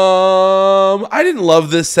 I didn't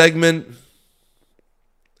love this segment.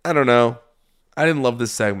 I don't know. I didn't love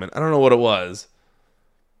this segment. I don't know what it was.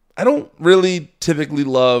 I don't really typically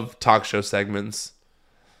love talk show segments.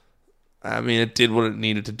 I mean, it did what it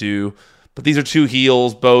needed to do. But these are two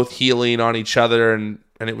heels, both healing on each other, and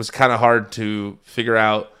it was kind of hard to figure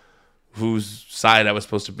out whose side I was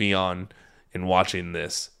supposed to be on in watching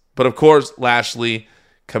this. But of course, Lashley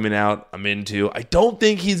coming out, I'm into. I don't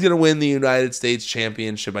think he's going to win the United States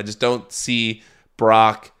Championship. I just don't see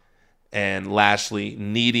Brock and Lashley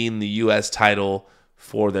needing the U.S. title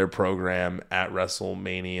for their program at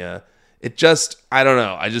WrestleMania. I don't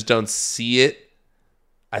know. I just don't see it.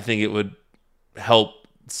 I think it would help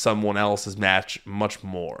someone else's match much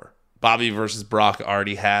more. Bobby versus Brock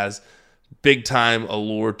already has big time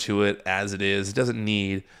allure to it as it is. It doesn't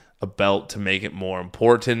need a belt to make it more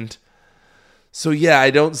important. So yeah, I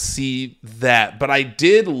don't see that. But I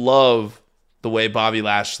did love the way Bobby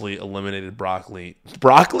Lashley eliminated Broccoli.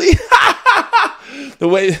 Broccoli? The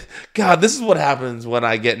way, God, this is what happens when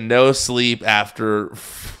I get no sleep after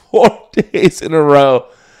 4 days in a row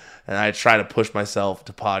and I try to push myself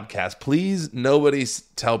to podcast. Please, nobody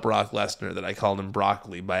tell Brock Lesnar that I called him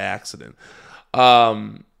broccoli by accident.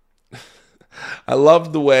 I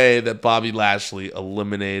loved the way that Bobby Lashley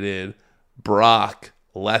eliminated Brock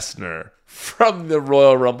Lesnar from the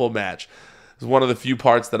Royal Rumble match. It was one of the few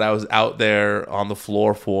parts that I was out there on the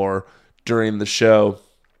floor for during the show,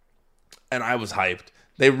 and I was hyped.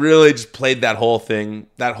 They really just played that whole thing.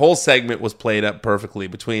 That whole segment was played up perfectly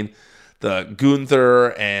between the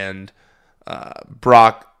Gunther and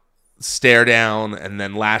Brock stare down and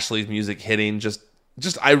then Lashley's music hitting. Just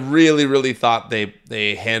I really, really thought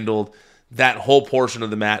they handled that whole portion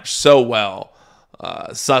of the match so well.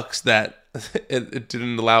 Sucks that it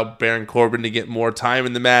didn't allow Baron Corbin to get more time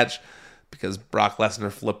in the match because Brock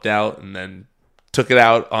Lesnar flipped out and then took it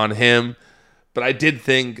out on him. But I did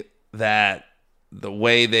think that the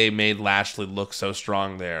way they made Lashley look so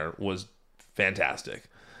strong there was fantastic.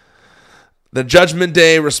 The Judgment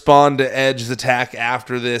Day respond to Edge's attack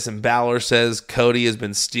after this, and Balor says Cody has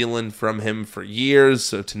been stealing from him for years,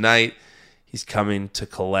 so tonight he's coming to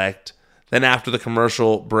collect. Then after the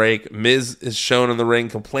commercial break, Miz is shown in the ring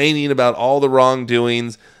complaining about all the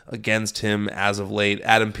wrongdoings against him as of late.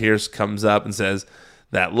 Adam Pearce comes up and says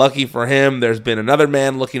that lucky for him, there's been another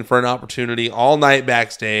man looking for an opportunity all night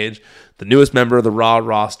backstage, the newest member of the Raw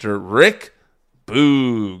roster, Rick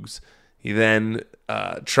Boogs. He then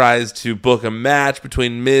tries to book a match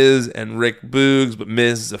between Miz and Rick Boogs, but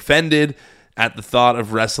Miz is offended at the thought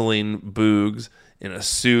of wrestling Boogs in a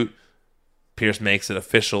suit. Pierce makes it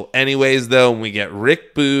official anyways, though, and we get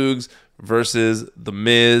Rick Boogs versus The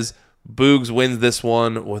Miz. Boogs wins this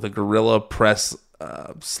one with a gorilla press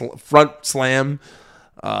front slam.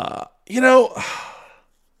 I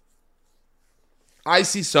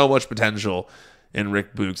see so much potential in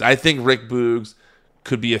Rick Boogs. I think Rick Boogs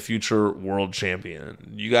could be a future world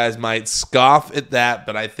champion. You guys might scoff at that,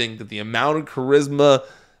 but I think that the amount of charisma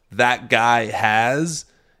that guy has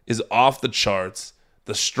is off the charts.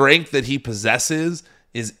 The strength that he possesses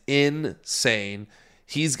is insane.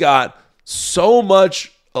 He's got so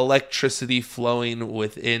much electricity flowing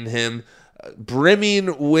within him,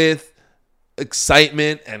 brimming with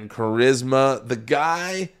excitement and charisma. The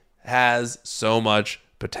guy has so much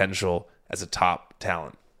potential as a top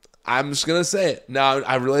talent. I'm just going to say it. Now,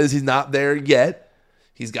 I realize he's not there yet.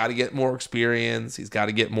 He's got to get more experience. He's got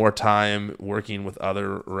to get more time working with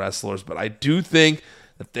other wrestlers. But I do think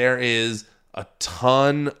that there is a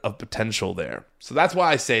ton of potential there. So that's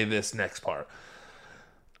why I say this next part.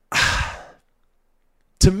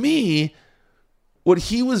 To me, what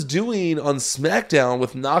he was doing on SmackDown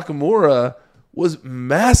with Nakamura was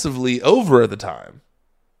massively over at the time.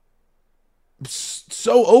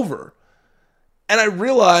 So over. And I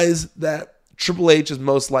realized that Triple H is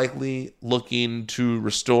most likely looking to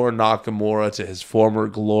restore Nakamura to his former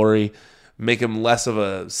glory, make him less of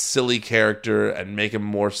a silly character and make him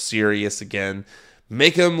more serious again.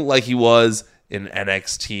 Make him like he was in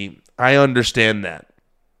NXT. I understand that.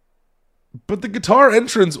 But the guitar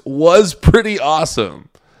entrance was pretty awesome.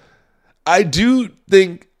 I do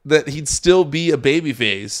think that he'd still be a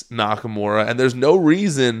babyface, Nakamura, and there's no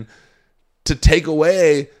reason to take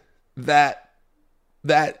away that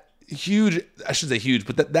huge, I shouldn't say huge,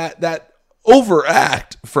 but that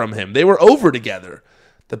overact from him. They were over together.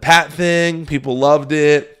 The Pat thing, people loved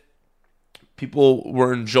it. People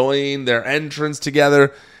were enjoying their entrance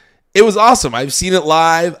together. It was awesome. I've seen it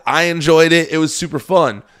live. I enjoyed it. It was super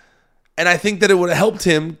fun. And I think that it would have helped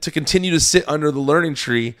him to continue to sit under the learning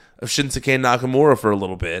tree of Shinsuke Nakamura for a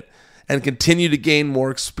little bit and continue to gain more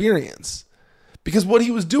experience. Because what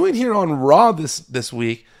he was doing here on Raw this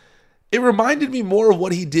week, it reminded me more of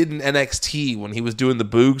what he did in NXT when he was doing the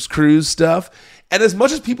Boogs Cruise stuff. And as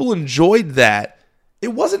much as people enjoyed that, it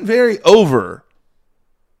wasn't very over.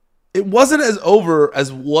 It wasn't as over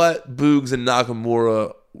as what Boogs and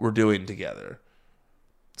Nakamura were doing together.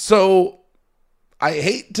 So I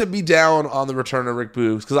hate to be down on the return of Rick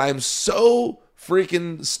Boogs because I am so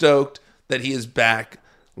freaking stoked that he is back.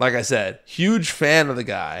 Like I said, huge fan of the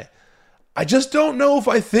guy. I just don't know if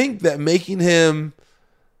I think that making him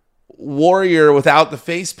Warrior without the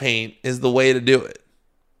face paint is the way to do it.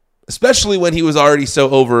 Especially when he was already so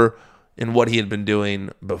over in what he had been doing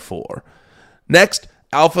before. Next,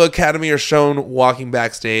 Alpha Academy are shown walking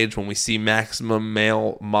backstage when we see Maximum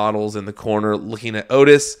male models in the corner looking at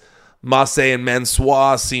Otis. Masse and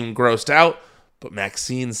Mansois seem grossed out, but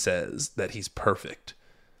Maxine says that he's perfect.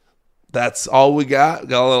 That's all we got.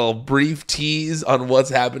 Got a little brief tease on what's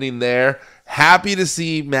happening there. Happy to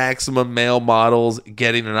see Maximum male models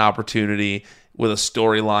getting an opportunity with a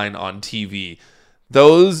storyline on TV.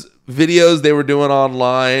 Those videos they were doing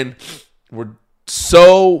online were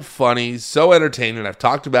so funny, so entertaining. I've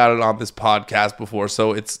talked about it on this podcast before,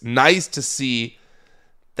 so it's nice to see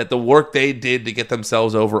that the work they did to get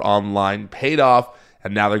themselves over online paid off,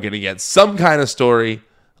 and now they're going to get some kind of story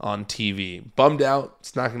on TV. Bummed out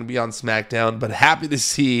it's not going to be on SmackDown, but happy to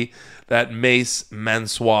see that Mace,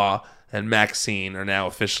 Mansois, and Maxine are now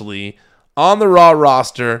officially on the Raw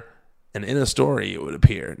roster and in a story, it would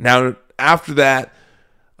appear. Now, after that,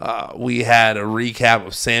 we had a recap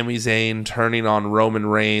of Sami Zayn turning on Roman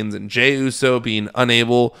Reigns and Jey Uso being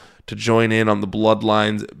unable to join in on the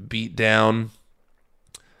Bloodlines beatdown.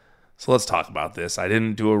 So let's talk about this. I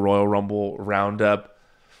didn't do a Royal Rumble roundup.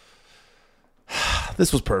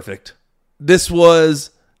 This was perfect. This was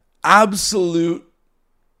absolute,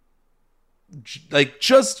 like,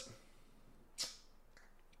 just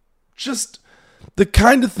the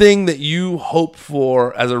kind of thing that you hope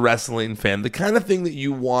for as a wrestling fan, the kind of thing that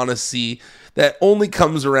you want to see that only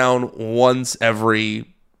comes around once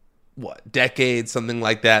every, decade, something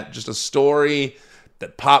like that. Just a story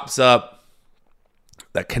that pops up,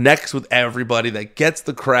 that connects with everybody, that gets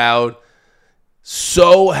the crowd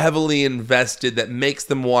so heavily invested that makes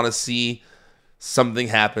them want to see something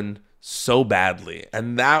happen so badly.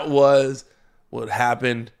 And that was what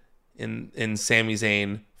happened in Sami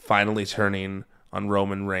Zayn finally turning on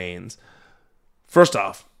Roman Reigns. First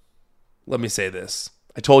off, let me say this.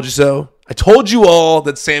 I told you so. I told you all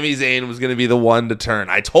that Sami Zayn was going to be the one to turn.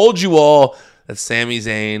 I told you all that Sami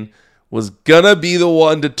Zayn was going to be the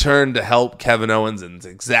one to turn to help Kevin Owens, and it's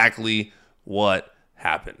exactly what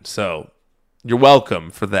happened. So you're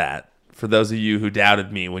welcome for that. For those of you who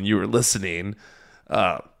doubted me when you were listening,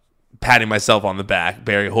 patting myself on the back,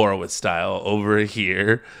 Barry Horowitz style over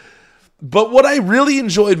here. But what I really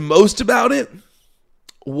enjoyed most about it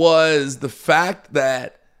was the fact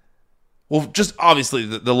that, well, just obviously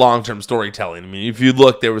the long-term storytelling. I mean, if you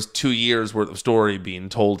look, there was 2 years worth of story being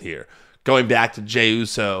told here, going back to Jey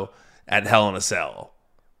Uso at Hell in a Cell.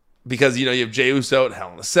 Because, you have Jey Uso at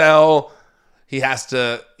Hell in a Cell. He has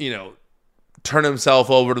to, turn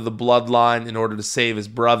himself over to the Bloodline in order to save his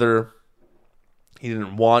brother. He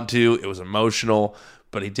didn't want to. It was emotional,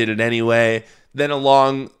 but he did it anyway. Then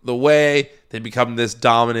along the way, they become this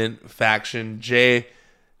dominant faction. Jey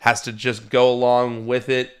has to just go along with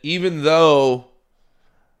it, even though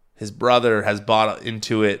his brother has bought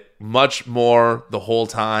into it much more the whole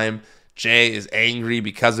time. Jey is angry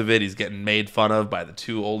because of it. He's getting made fun of by the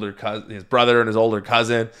two older cousins, his brother and his older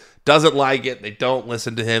cousin. Doesn't like it. They don't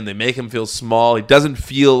listen to him. They make him feel small. He doesn't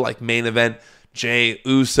feel like main event Jey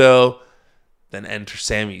Uso. Then enter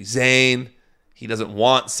Sami Zayn. He doesn't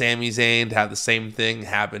want Sami Zayn to have the same thing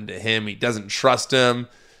happen to him. He doesn't trust him.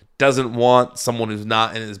 doesn't want someone who's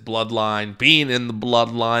not in his bloodline being in the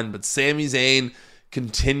bloodline, but Sami Zayn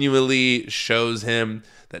continually shows him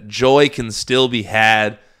that joy can still be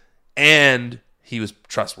had, and he was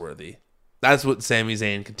trustworthy. That's what Sami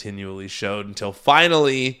Zayn continually showed until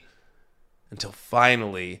finally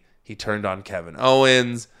he turned on Kevin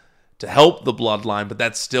Owens to help the bloodline, but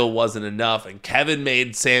that still wasn't enough. And Kevin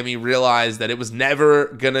made Sami realize that it was never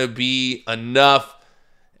going to be enough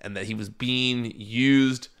and that he was being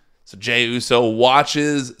used. So Jey Uso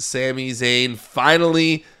watches Sami Zayn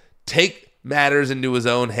finally take matters into his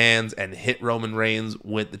own hands and hit Roman Reigns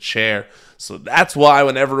with the chair. So that's why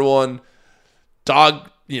when everyone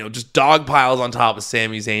just dog piles on top of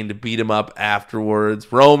Sami Zayn to beat him up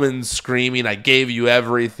afterwards, Roman's screaming, "I gave you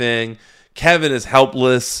everything." Kevin is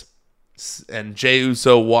helpless, and Jey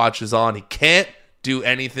Uso watches on. He can't do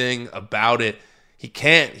anything about it. He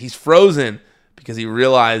can't. He's frozen because he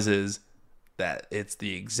realizes that it's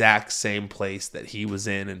the exact same place that he was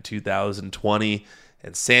in 2020,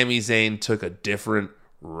 and Sami Zayn took a different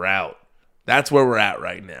route. That's where we're at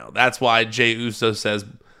right now. That's why Jey Uso says,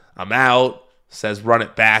 "I'm out," says run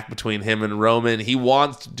it back between him and Roman. He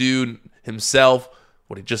wants to do himself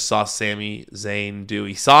what he just saw Sami Zayn do.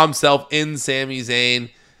 He saw himself in Sami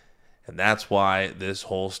Zayn, and that's why this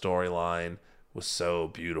whole storyline was so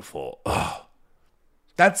beautiful. Oh,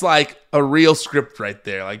 that's like a real script right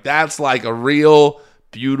there. Like, that's like a real,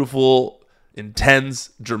 beautiful,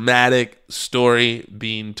 intense, dramatic story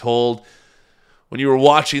being told. When you were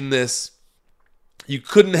watching this, you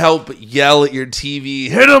couldn't help but yell at your TV,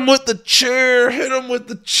 "Hit him with the chair! Hit him with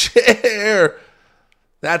the chair!"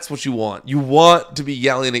 That's what you want. You want to be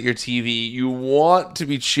yelling at your TV. You want to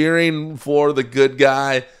be cheering for the good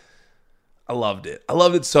guy. I loved it. I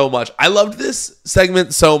loved it so much. I loved this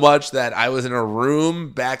segment so much that I was in a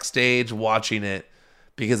room backstage watching it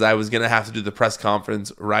because I was going to have to do the press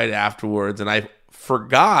conference right afterwards. And I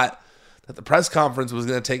forgot that the press conference was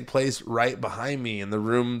going to take place right behind me in the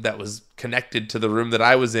room that was connected to the room that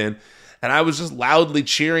I was in. And I was just loudly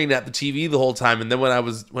cheering at the TV the whole time. And then when it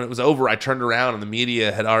was over, I turned around and the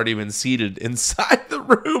media had already been seated inside the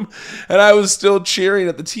room. And I was still cheering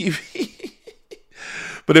at the TV.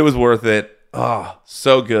 But it was worth it. Oh,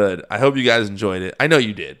 so good. I hope you guys enjoyed it. I know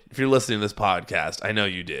you did. If you're listening to this podcast, I know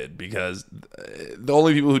you did. Because the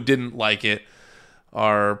only people who didn't like it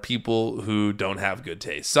are people who don't have good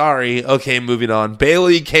taste. Sorry. Okay, moving on.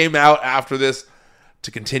 Bayley came out after this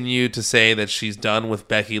to continue to say that she's done with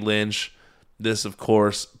Becky Lynch. This, of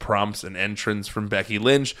course, prompts an entrance from Becky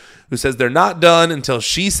Lynch, who says they're not done until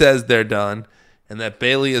she says they're done, and that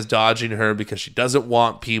Bayley is dodging her because she doesn't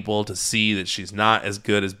want people to see that she's not as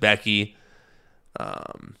good as Becky.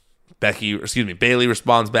 Bayley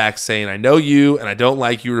responds back saying, "I know you, and I don't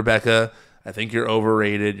like you, Rebecca. I think you're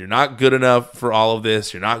overrated. You're not good enough for all of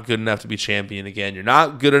this. You're not good enough to be champion again. You're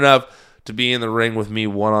not good enough to be in the ring with me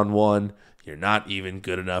one-on-one. You're not even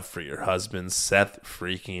good enough for your husband, Seth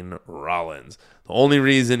freaking Rollins. The only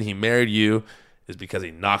reason he married you is because he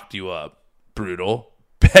knocked you up. Brutal."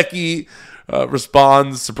 Becky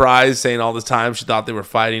responds, surprised, saying all this time she thought they were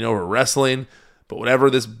fighting over wrestling. But whatever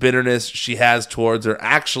this bitterness she has towards her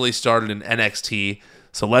actually started in NXT.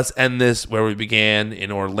 So let's end this where we began,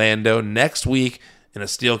 in Orlando next week in a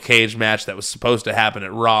steel cage match that was supposed to happen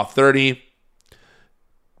at Raw 30.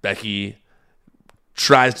 Becky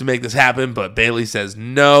tries to make this happen, but Bayley says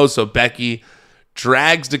no. So Becky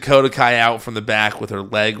drags Dakota Kai out from the back with her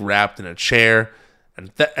leg wrapped in a chair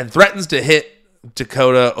and threatens to hit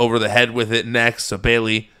Dakota over the head with it next. So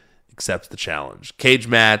Bayley accepts the challenge. Cage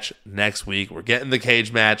match next week. We're getting the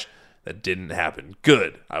cage match that didn't happen.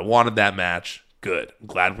 Good. I wanted that match. Good. I'm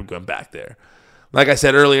glad we're going back there. Like I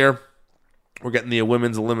said earlier, we're getting the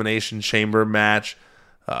women's elimination chamber match.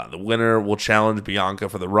 The winner will challenge Bianca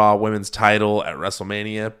for the Raw Women's title at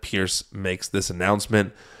WrestleMania. Pierce makes this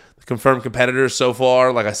announcement. The confirmed competitors so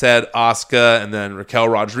far, like I said, Asuka and then Raquel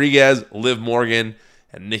Rodriguez, Liv Morgan,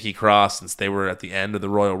 and Nikki Cross, since they were at the end of the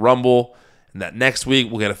Royal Rumble. And that next week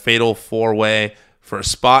we'll get a fatal four-way for a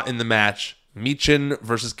spot in the match. Michin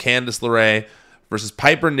versus Candice LeRae versus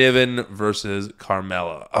Piper Niven versus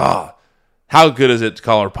Carmella. How good is it to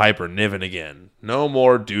call her Piper Niven again? No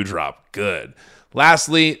more Dewdrop. Good.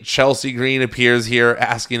 Lastly, Chelsea Green appears here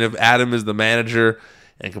asking if Adam is the manager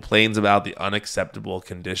and complains about the unacceptable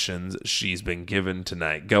conditions she's been given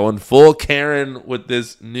tonight. Going full Karen with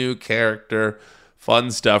this new character.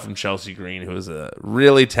 Fun stuff from Chelsea Green, who is a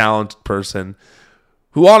really talented person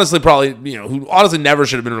who honestly never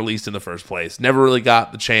should have been released in the first place. Never really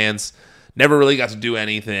got the chance. Never really got to do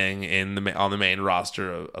anything on the main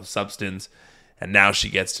roster of substance. And now she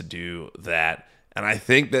gets to do that. And I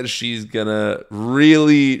think that she's going to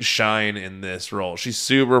really shine in this role. She's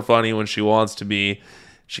super funny when she wants to be.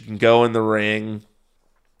 She can go in the ring.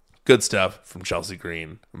 Good stuff from Chelsea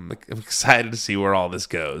Green. I'm excited to see where all this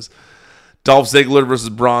goes. Dolph Ziggler versus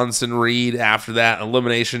Bronson Reed. After that,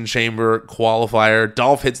 Elimination Chamber qualifier.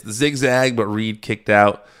 Dolph hits the zigzag, but Reed kicked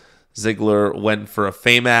out. Ziggler went for a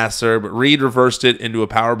Fameasser, but Reed reversed it into a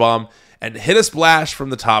powerbomb and hit a splash from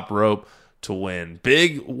the top rope to win.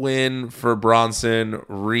 Big win for Bronson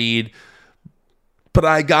Reed. But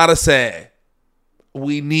I gotta say,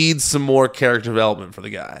 we need some more character development for the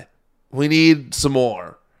guy. We need some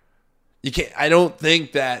more. I don't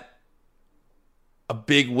think that a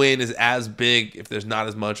big win is as big if there's not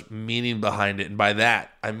as much meaning behind it. And by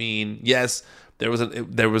that, I mean, yes,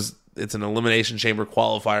 it's an Elimination Chamber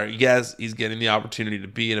qualifier. Yes, he's getting the opportunity to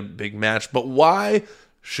be in a big match. But why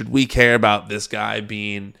should we care about this guy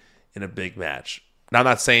being in a big match? Now, I'm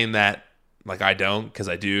not saying that like I don't, because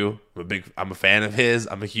I do. I'm a fan of his.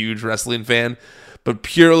 I'm a huge wrestling fan. But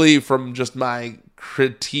purely from just my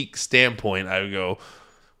critique standpoint, I would go,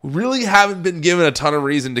 we really haven't been given a ton of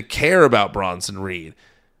reason to care about Bronson Reed.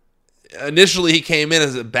 Initially, he came in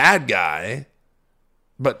as a bad guy,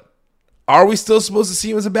 but are we still supposed to see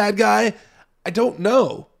him as a bad guy? I don't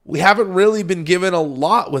know. We haven't really been given a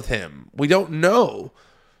lot with him. We don't know.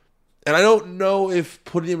 And I don't know if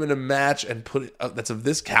putting him in a match and that's of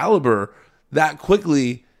this caliber that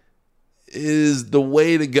quickly is the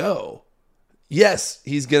way to go. Yes,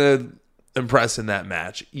 he's going to impress in that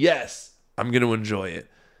match. Yes, I'm going to enjoy it.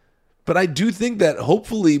 But I do think that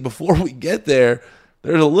hopefully before we get there,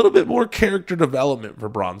 there's a little bit more character development for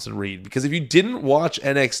Bronson Reed. Because if you didn't watch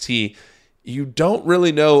NXT, you don't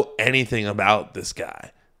really know anything about this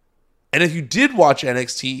guy. And if you did watch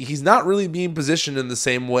NXT, he's not really being positioned in the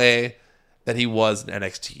same way that he was in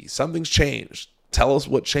NXT. Something's changed. Tell us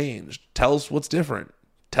what changed. Tell us what's different.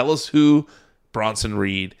 Tell us who Bronson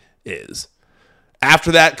Reed is.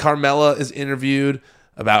 After that, Carmella is interviewed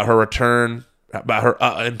about her return, about her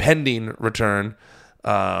impending return.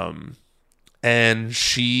 And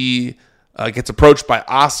she gets approached by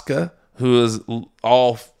Asuka, who is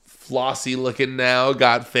all flossy looking now,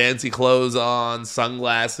 got fancy clothes on,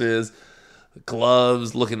 sunglasses,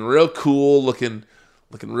 gloves, looking real cool, looking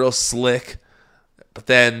real slick. But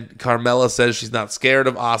then Carmella says she's not scared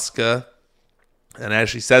of Asuka. And as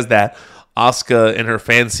she says that, Asuka in her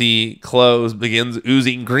fancy clothes begins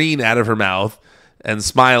oozing green out of her mouth and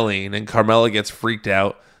smiling, and Carmella gets freaked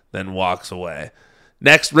out, then walks away.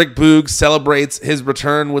 Next, Rick Boogs celebrates his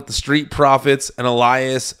return with the Street Profits and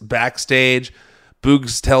Elias backstage.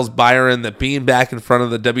 Boogs tells Byron that being back in front of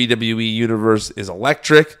the WWE Universe is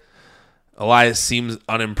electric. Elias seems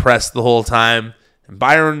unimpressed the whole time, and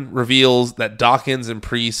Byron reveals that Dawkins and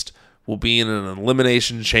Priest will be in an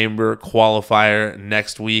Elimination Chamber qualifier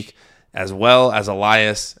next week, as well as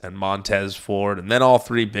Elias and Montez Ford, and then all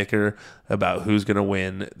three bicker about who's going to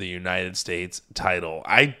win the United States title.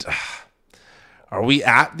 Are we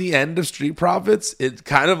at the end of Street Profits? It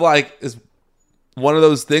kind of like is one of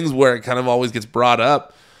those things where it kind of always gets brought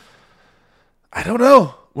up. I don't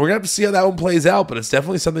know. We're going to have to see how that one plays out, but it's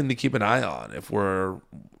definitely something to keep an eye on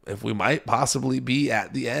if we might possibly be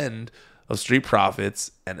at the end of Street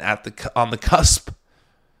Profits and on the cusp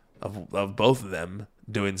of both of them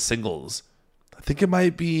doing singles. I think it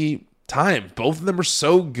might be time. Both of them are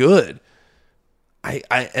so good. I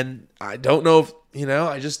don't know if,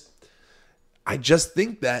 I just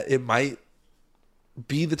think that it might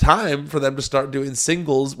be the time for them to start doing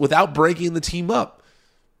singles without breaking the team up.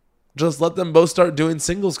 Just let them both start doing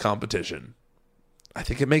singles competition. I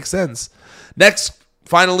think it makes sense. Next,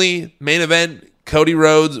 finally, main event, Cody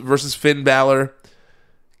Rhodes versus Finn Balor.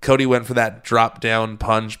 Cody went for that drop-down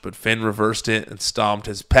punch, but Finn reversed it and stomped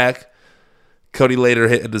his pec. Cody later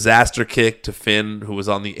hit a disaster kick to Finn, who was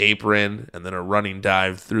on the apron, and then a running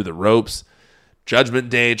dive through the ropes. Judgment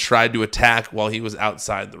Day tried to attack while he was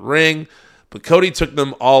outside the ring, but Cody took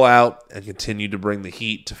them all out and continued to bring the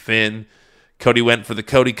heat to Finn. Cody went for the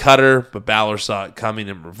Cody Cutter, but Balor saw it coming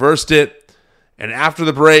and reversed it. And after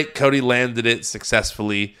the break, Cody landed it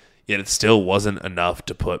successfully, yet it still wasn't enough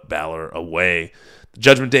to put Balor away. The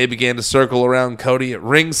Judgment Day began to circle around Cody at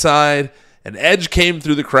ringside, and Edge came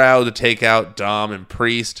through the crowd to take out Dom and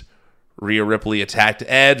Priest. Rhea Ripley attacked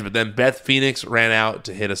Edge, but then Beth Phoenix ran out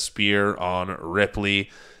to hit a spear on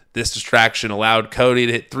Ripley. This distraction allowed Cody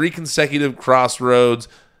to hit 3 consecutive crossroads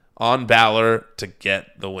on Balor to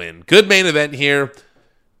get the win. Good main event here.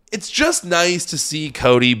 It's just nice to see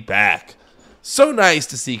Cody back. So nice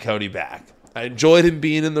to see Cody back. I enjoyed him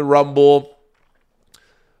being in the Rumble,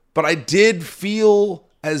 but I did feel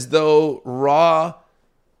as though Raw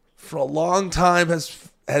for a long time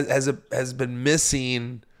has been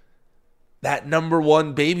missing that number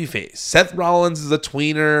one babyface. Seth Rollins is a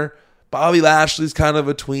tweener. Bobby Lashley's kind of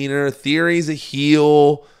a tweener. Theory's a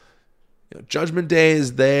heel. Judgment Day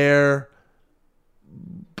is there.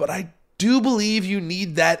 But I do believe you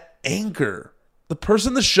need that anchor. The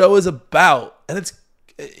person the show is about. And it's,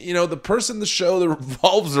 the person the show that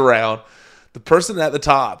revolves around, the person at the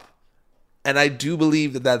top. And I do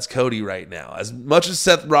believe that that's Cody right now. As much as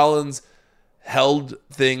Seth Rollins held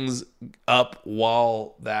things up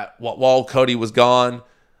while Cody was gone,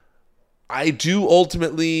 I do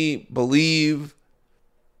ultimately believe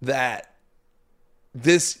that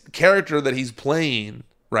this character that he's playing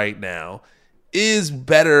right now is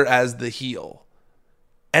better as the heel.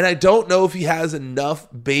 And I don't know if he has enough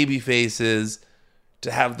baby faces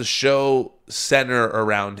to have the show center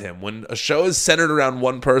around him. When a show is centered around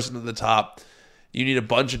one person at the top, you need a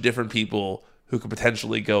bunch of different people who could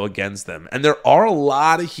potentially go against them. And there are a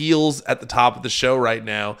lot of heels at the top of the show right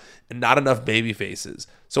now and not enough baby faces.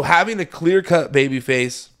 So having a clear-cut baby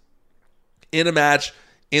face in a match,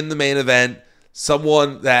 in the main event,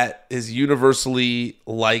 someone that is universally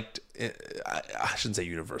liked, I shouldn't say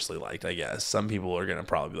universally liked, I guess. Some people are going to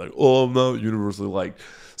probably be like, oh, I'm not universally liked.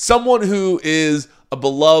 Someone who is a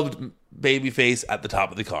beloved babyface at the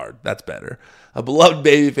top of the card. That's better. A beloved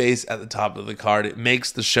babyface at the top of the card. It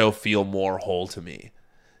makes the show feel more whole to me.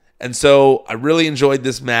 And so I really enjoyed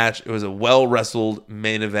this match. It was a well-wrestled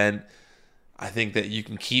main event. I think that you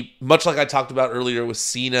can keep, much like I talked about earlier with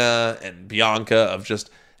Cena and Bianca, of just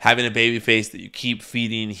having a babyface that you keep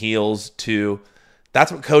feeding heels to.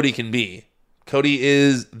 That's what Cody can be. Cody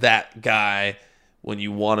is that guy. When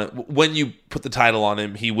you put the title on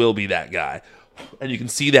him, he will be that guy. And you can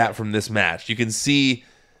see that from this match. You can see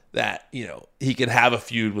that, he could have a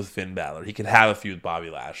feud with Finn Balor. He could have a feud with Bobby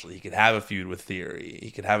Lashley. He could have a feud with Theory.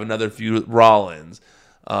 He could have another feud with Rollins.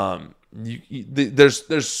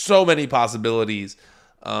 There's so many possibilities.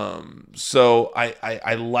 So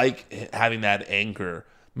I like having that anchor.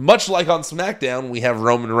 Much like on SmackDown, we have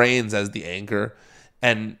Roman Reigns as the anchor.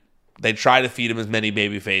 And they try to feed him as many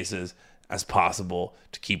baby faces as possible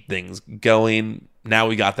to keep things going. Now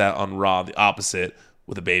we got that on Raw, the opposite,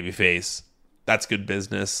 with a baby face. That's good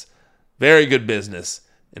business. Very good business,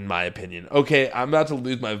 in my opinion. Okay, I'm about to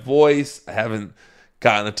lose my voice. I haven't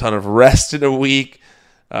gotten a ton of rest in a week.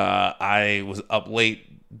 I was up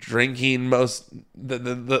late drinking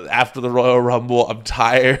after the Royal Rumble. I'm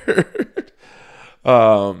tired.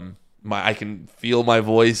 I can feel my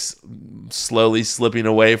voice slowly slipping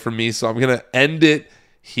away from me, so I'm going to end it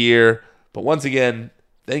here. But once again,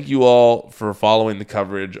 thank you all for following the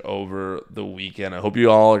coverage over the weekend. I hope you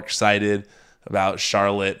all are excited about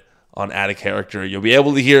Charlotte on Out of Character. You'll be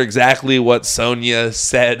able to hear exactly what Sonya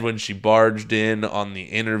said when she barged in on the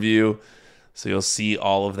interview. So you'll see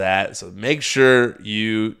all of that. So make sure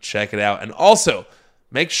you check it out. And also,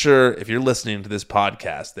 make sure, if you're listening to this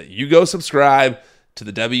podcast, that you go subscribe to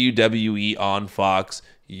the WWE on Fox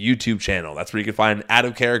YouTube channel. That's where you can find Out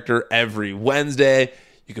of Character every Wednesday.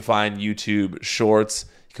 You can find YouTube shorts.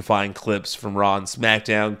 You can find clips from Raw and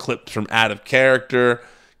SmackDown, clips from Out of Character,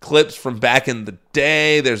 clips from back in the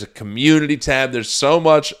day. There's a community tab. There's so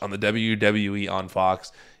much on the WWE on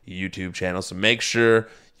Fox YouTube channel. So make sure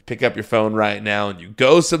you pick up your phone right now and you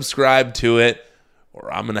go subscribe to it,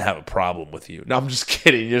 or I'm going to have a problem with you. No, I'm just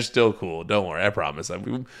kidding. You're still cool. Don't worry. I promise.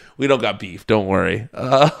 We don't got beef. Don't worry.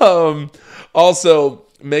 Also,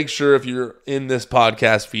 make sure if you're in this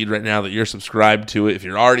podcast feed right now that you're subscribed to it. If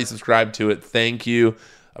you're already subscribed to it, thank you.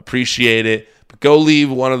 Appreciate it. But go leave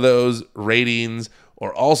one of those ratings,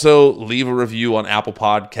 or also leave a review on Apple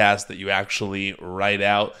Podcasts that you actually write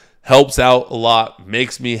out. Helps out a lot.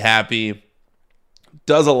 Makes me happy.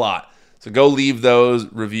 Does a lot. So go leave those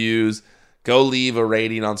reviews. Go leave a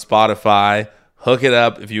rating on Spotify. Hook it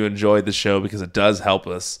up if you enjoyed the show, because it does help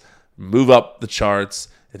us move up the charts.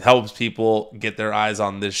 It helps people get their eyes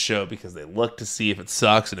on this show because they look to see if it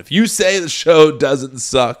sucks. And if you say the show doesn't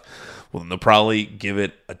suck, well, then they'll probably give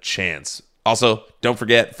it a chance. Also, don't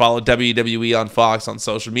forget, follow WWE on Fox on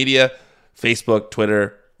social media: Facebook,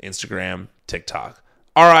 Twitter, Instagram, TikTok.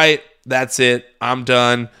 All right, that's it. I'm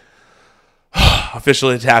done.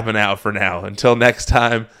 Officially tapping out for now. Until next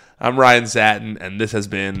time, I'm Ryan Satin, and this has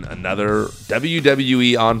been another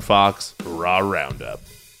WWE on Fox Raw Roundup.